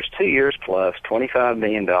 2.5 years, 2 years plus, $25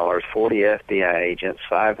 million, 40 FBI agents,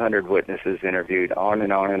 500 witnesses interviewed, on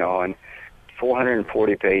and on and on,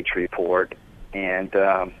 440-page report, and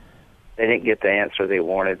they didn't get the answer they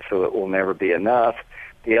wanted, so it will never be enough.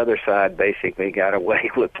 The other side basically got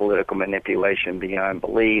away with political manipulation beyond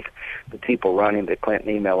belief. The people running the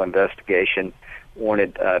Clinton email investigation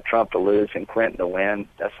wanted Trump to lose and Clinton to win.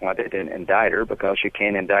 That's why they didn't indict her, because you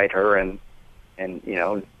can't indict her and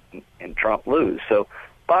Trump lose. So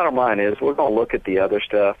bottom line is, we're going to look at the other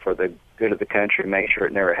stuff for the good of the country, make sure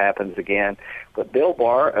it never happens again. But Bill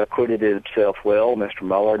Barr acquitted himself well. Mr.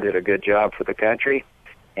 Mueller did a good job for the country.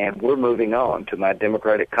 And we're moving on to my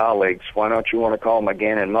Democratic colleagues. Why don't you want to call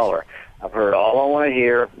McGahn and Mueller? I've heard all I want to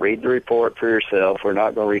hear. Read the report for yourself. We're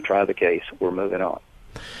not going to retry the case. We're moving on.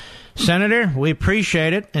 Senator, we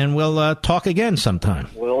appreciate it, and we'll talk again sometime.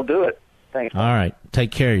 We'll do it. Thanks. All right.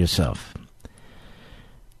 Take care of yourself.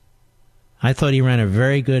 I thought he ran a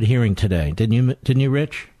very good hearing today. Didn't you,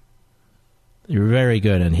 Rich? You were very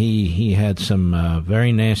good, and he had some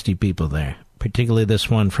very nasty people there, particularly this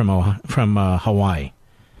one from Hawaii.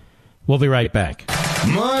 We'll be right back.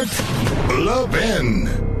 Mark Levin.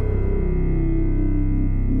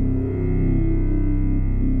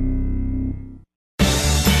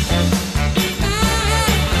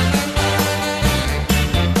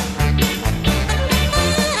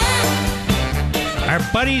 Our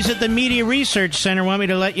buddies at the Media Research Center want me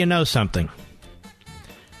to let you know something.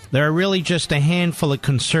 There are really just a handful of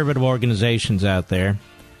conservative organizations out there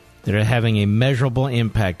that are having a measurable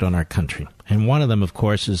impact on our country. And one of them, of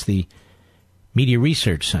course, is the Media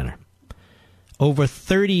Research Center. Over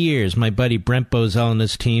 30 years, my buddy Brent Bozell and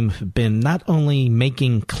his team have been not only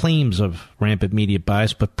making claims of rampant media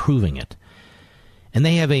bias, but proving it. And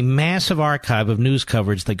they have a massive archive of news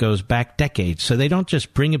coverage that goes back decades, so they don't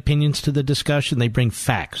just bring opinions to the discussion, they bring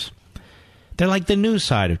facts. They're like the news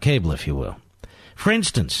side of cable, if you will. For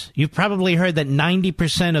instance, you've probably heard that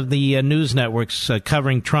 90% of the news networks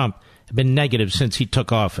covering Trump have been negative since he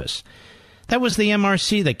took office. That was the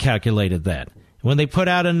MRC that calculated that. When they put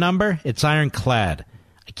out a number, it's ironclad.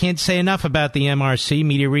 I can't say enough about the MRC,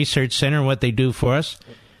 Media Research Center, and what they do for us.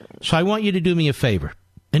 So I want you to do me a favor,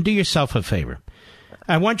 and do yourself a favor.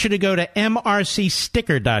 I want you to go to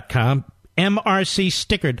mrcsticker.com,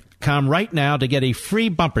 mrcsticker.com right now to get a free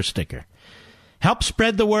bumper sticker. Help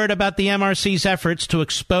spread the word about the MRC's efforts to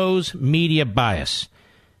expose media bias.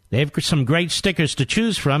 They have some great stickers to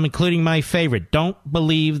choose from, including my favorite, Don't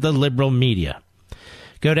Believe the Liberal Media.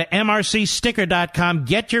 Go to mrcsticker.com.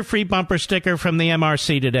 Get your free bumper sticker from the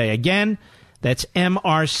MRC today. Again, that's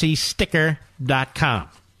mrcsticker.com.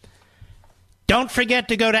 Don't forget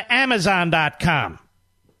to go to amazon.com.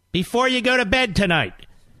 Before you go to bed tonight,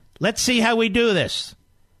 let's see how we do this.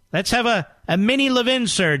 Let's have a mini Levin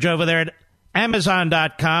surge over there at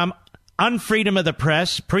amazon.com. Unfreedom of the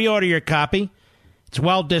press. Pre-order your copy. It's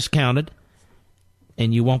well discounted.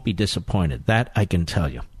 And you won't be disappointed. That I can tell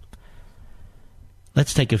you.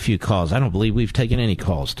 Let's take a few calls. I don't believe we've taken any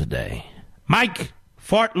calls today. Mike,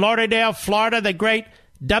 Fort Lauderdale, Florida, the great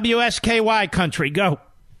WSKY country. Go.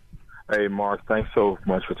 Hey, Mark, thanks so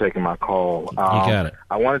much for taking my call. You got it.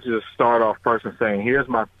 I wanted to just start off first and saying, here's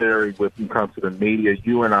my theory when it comes to the media.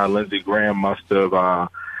 You and Lindsey Graham must have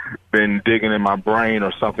been digging in my brain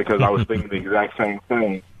or something because I was thinking the exact same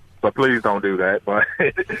thing. But please don't do that. But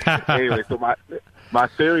anyway, so my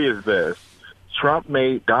theory is this.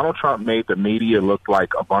 Donald Trump made the media look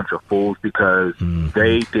like a bunch of fools because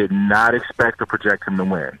they did not expect to project him to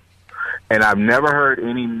win. And I've never heard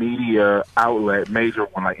any media outlet, major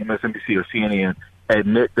one like MSNBC or CNN,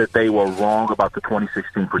 admit that they were wrong about the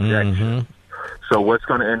 2016 projection. So what's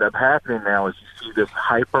going to end up happening now is you see this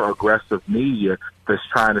hyper-aggressive media that's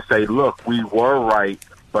trying to say, look, we were right,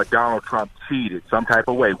 but Donald Trump cheated some type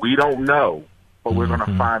of way. We don't know, but we're going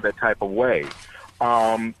to find that type of way.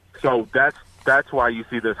 So that's why you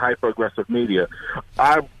see this hyper-aggressive media.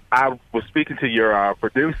 I was speaking to your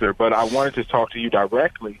producer, but I wanted to talk to you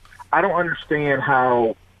directly. I don't understand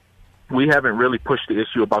how we haven't really pushed the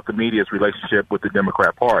issue about the media's relationship with the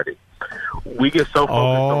Democrat Party. We get so focused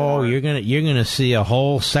on... you're gonna see a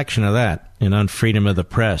whole section of that in Unfreedom of the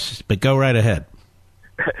Press. But go right ahead.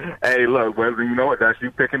 Hey, look, well, you know what? That's you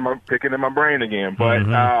picking in my brain again. But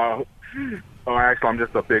actually, I'm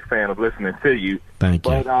just a big fan of listening to you. Thank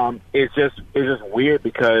you. But it's just weird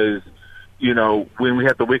because when we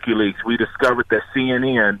had the WikiLeaks, we discovered that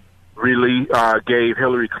CNN really gave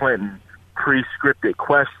Hillary Clinton pre-scripted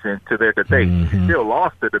questions to their debate. She still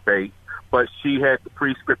lost the debate, but she had the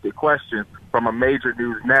pre-scripted questions from a major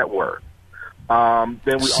news network. Then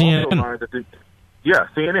we CNN. also learned that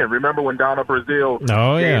CNN. Remember when Donna Brazile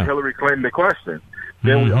gave Hillary Clinton the questions?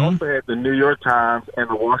 Then we also had the New York Times and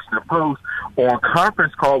the Washington Post on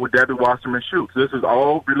conference call with Debbie Wasserman Schultz. This is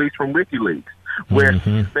all released from WikiLeaks, where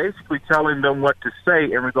she's basically telling them what to say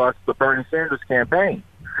in regards to the Bernie Sanders campaign.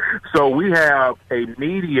 So we have a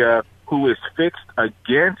media who is fixed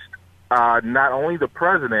against not only the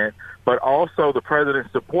president, but also the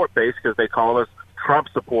president's support base, because they call us Trump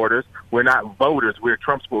supporters. We're not voters. We're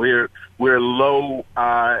Trump supporters. We're low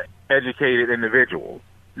educated individuals.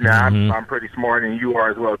 Now, I'm pretty smart, and you are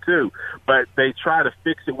as well, too. But they try to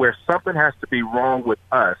fix it where something has to be wrong with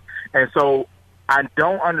us. And so I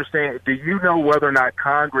don't understand. Do you know whether or not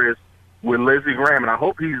Congress, with Lindsey Graham, and I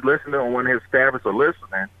hope he's listening or one of his staffers are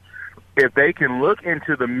listening, if they can look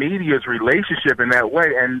into the media's relationship in that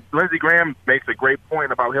way? And Lindsey Graham makes a great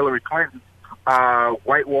point about Hillary Clinton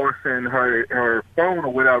whitewashing her phone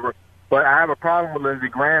or whatever. But I have a problem with Lindsey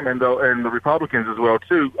Graham and the Republicans as well,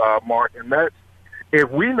 too, Mark, and that's, if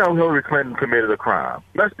we know Hillary Clinton committed a crime,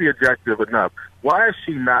 let's be objective enough. Why is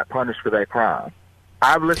she not punished for that crime?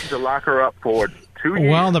 I've listened to lock her up for 2 years.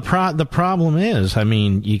 Well, the problem is, I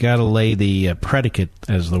mean, you got to lay the predicate,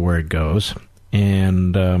 as the word goes,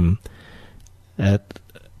 and I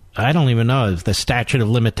don't even know if the statute of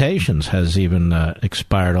limitations has even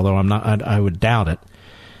expired. Although I would doubt it.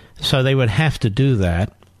 So they would have to do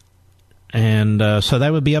that, and so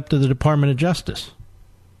that would be up to the Department of Justice.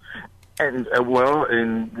 And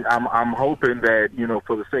I'm hoping that,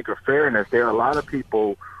 for the sake of fairness, there are a lot of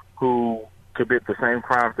people who commit the same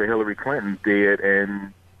crimes that Hillary Clinton did,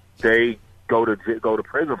 and they go to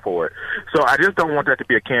prison for it. So I just don't want that to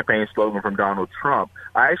be a campaign slogan from Donald Trump.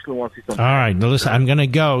 I actually want to see something. All right, now listen, I'm going to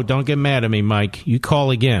go. Don't get mad at me, Mike. You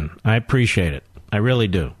call again. I appreciate it. I really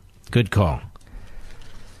do. Good call.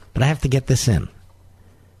 But I have to get this in.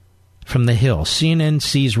 From The Hill, CNN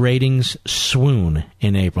sees ratings swoon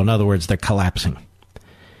in April. In other words, they're collapsing.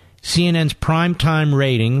 CNN's primetime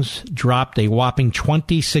ratings dropped a whopping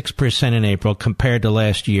 26% in April compared to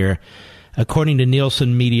last year, according to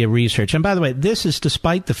Nielsen Media Research. And by the way, this is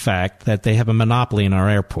despite the fact that they have a monopoly in our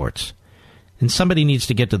airports. And somebody needs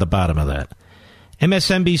to get to the bottom of that.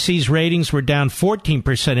 MSNBC's ratings were down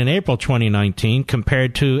 14% in April 2019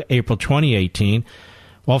 compared to April 2018,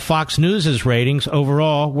 while Fox News' ratings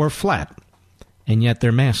overall were flat. And yet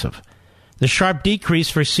they're massive. The sharp decrease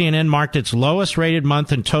for CNN marked its lowest rated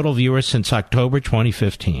month in total viewers since October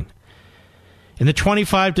 2015. In the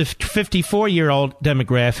 25 to 54-year-old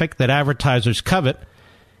demographic that advertisers covet,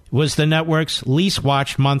 was the network's least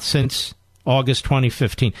watched month since August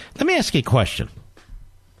 2015. Let me ask you a question.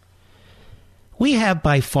 We have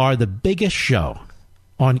by far the biggest show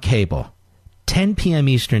on cable, 10 p.m.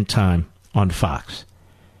 Eastern Time on Fox.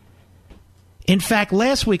 In fact,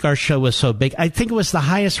 last week our show was so big, I think it was the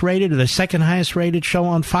highest rated or the second highest rated show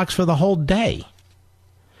on Fox for the whole day.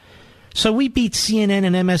 So we beat CNN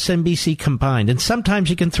and MSNBC combined. And sometimes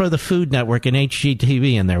you can throw the Food Network and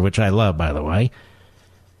HGTV in there, which I love, by the way.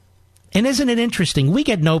 And isn't it interesting? We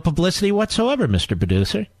get no publicity whatsoever, Mr.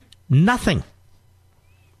 Producer. Nothing.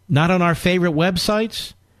 Not on our favorite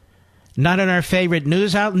websites. Not on our favorite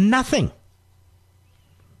news outlet. Nothing.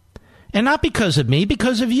 And not because of me,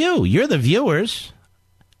 because of you. You're the viewers.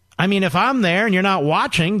 I mean, if I'm there and you're not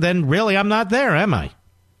watching, then really I'm not there, am I?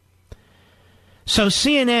 So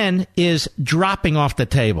CNN is dropping off the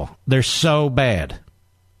table. They're so bad.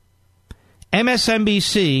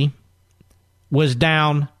 MSNBC was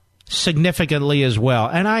down significantly as well.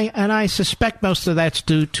 And I suspect most of that's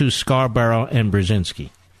due to Scarborough and Brzezinski.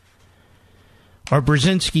 Or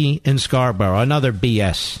Brzezinski and Scarborough. Another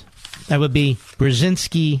BS. That would be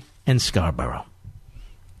Brzezinski and Scarborough.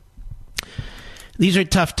 These are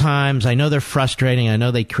tough times. I know they're frustrating. I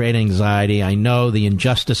know they create anxiety. I know the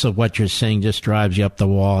injustice of what you're seeing just drives you up the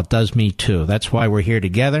wall. It does me too. That's why we're here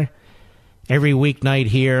together every weeknight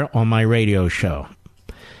here on my radio show.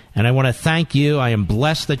 And I want to thank you. I am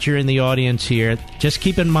blessed that you're in the audience here. Just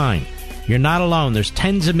keep in mind, you're not alone. There's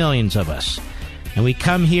tens of millions of us. And we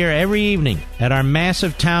come here every evening at our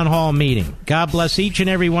massive town hall meeting. God bless each and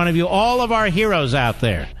every one of you, all of our heroes out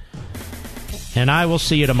there. And I will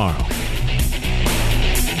see you tomorrow.